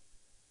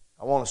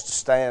 I want us to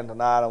stand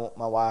tonight. I want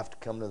my wife to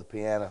come to the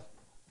piano.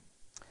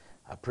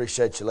 I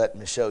appreciate you letting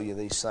me show you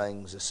these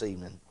things this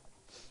evening.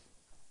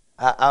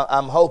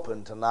 I'm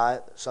hoping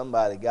tonight that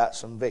somebody got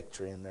some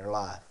victory in their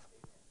life.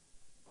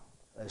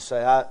 They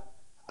say, I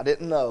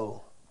didn't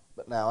know,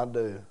 but now I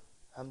do.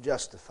 I'm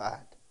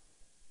justified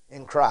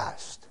in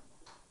Christ,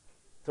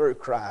 through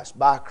Christ,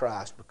 by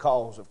Christ,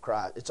 because of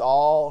Christ. It's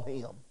all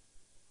him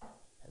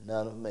and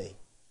none of me.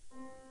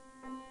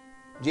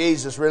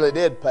 Jesus really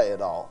did pay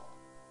it all.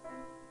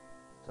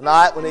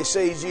 Tonight when he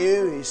sees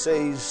you, he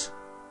sees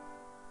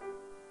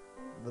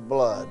the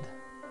blood.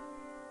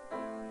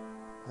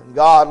 When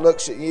God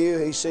looks at you,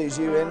 he sees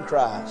you in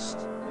Christ.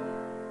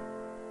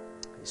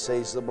 He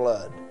sees the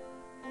blood.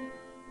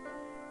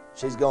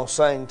 She's going to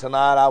sing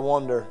tonight. I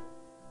wonder,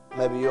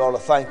 maybe you ought to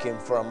thank him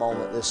for a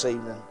moment this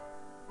evening.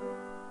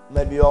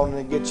 Maybe you ought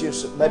to get you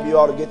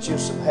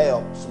some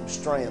help, some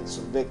strength,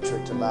 some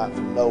victory tonight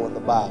from knowing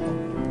the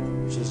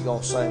Bible. She's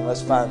going to sing.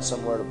 Let's find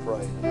somewhere to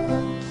pray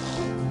tonight.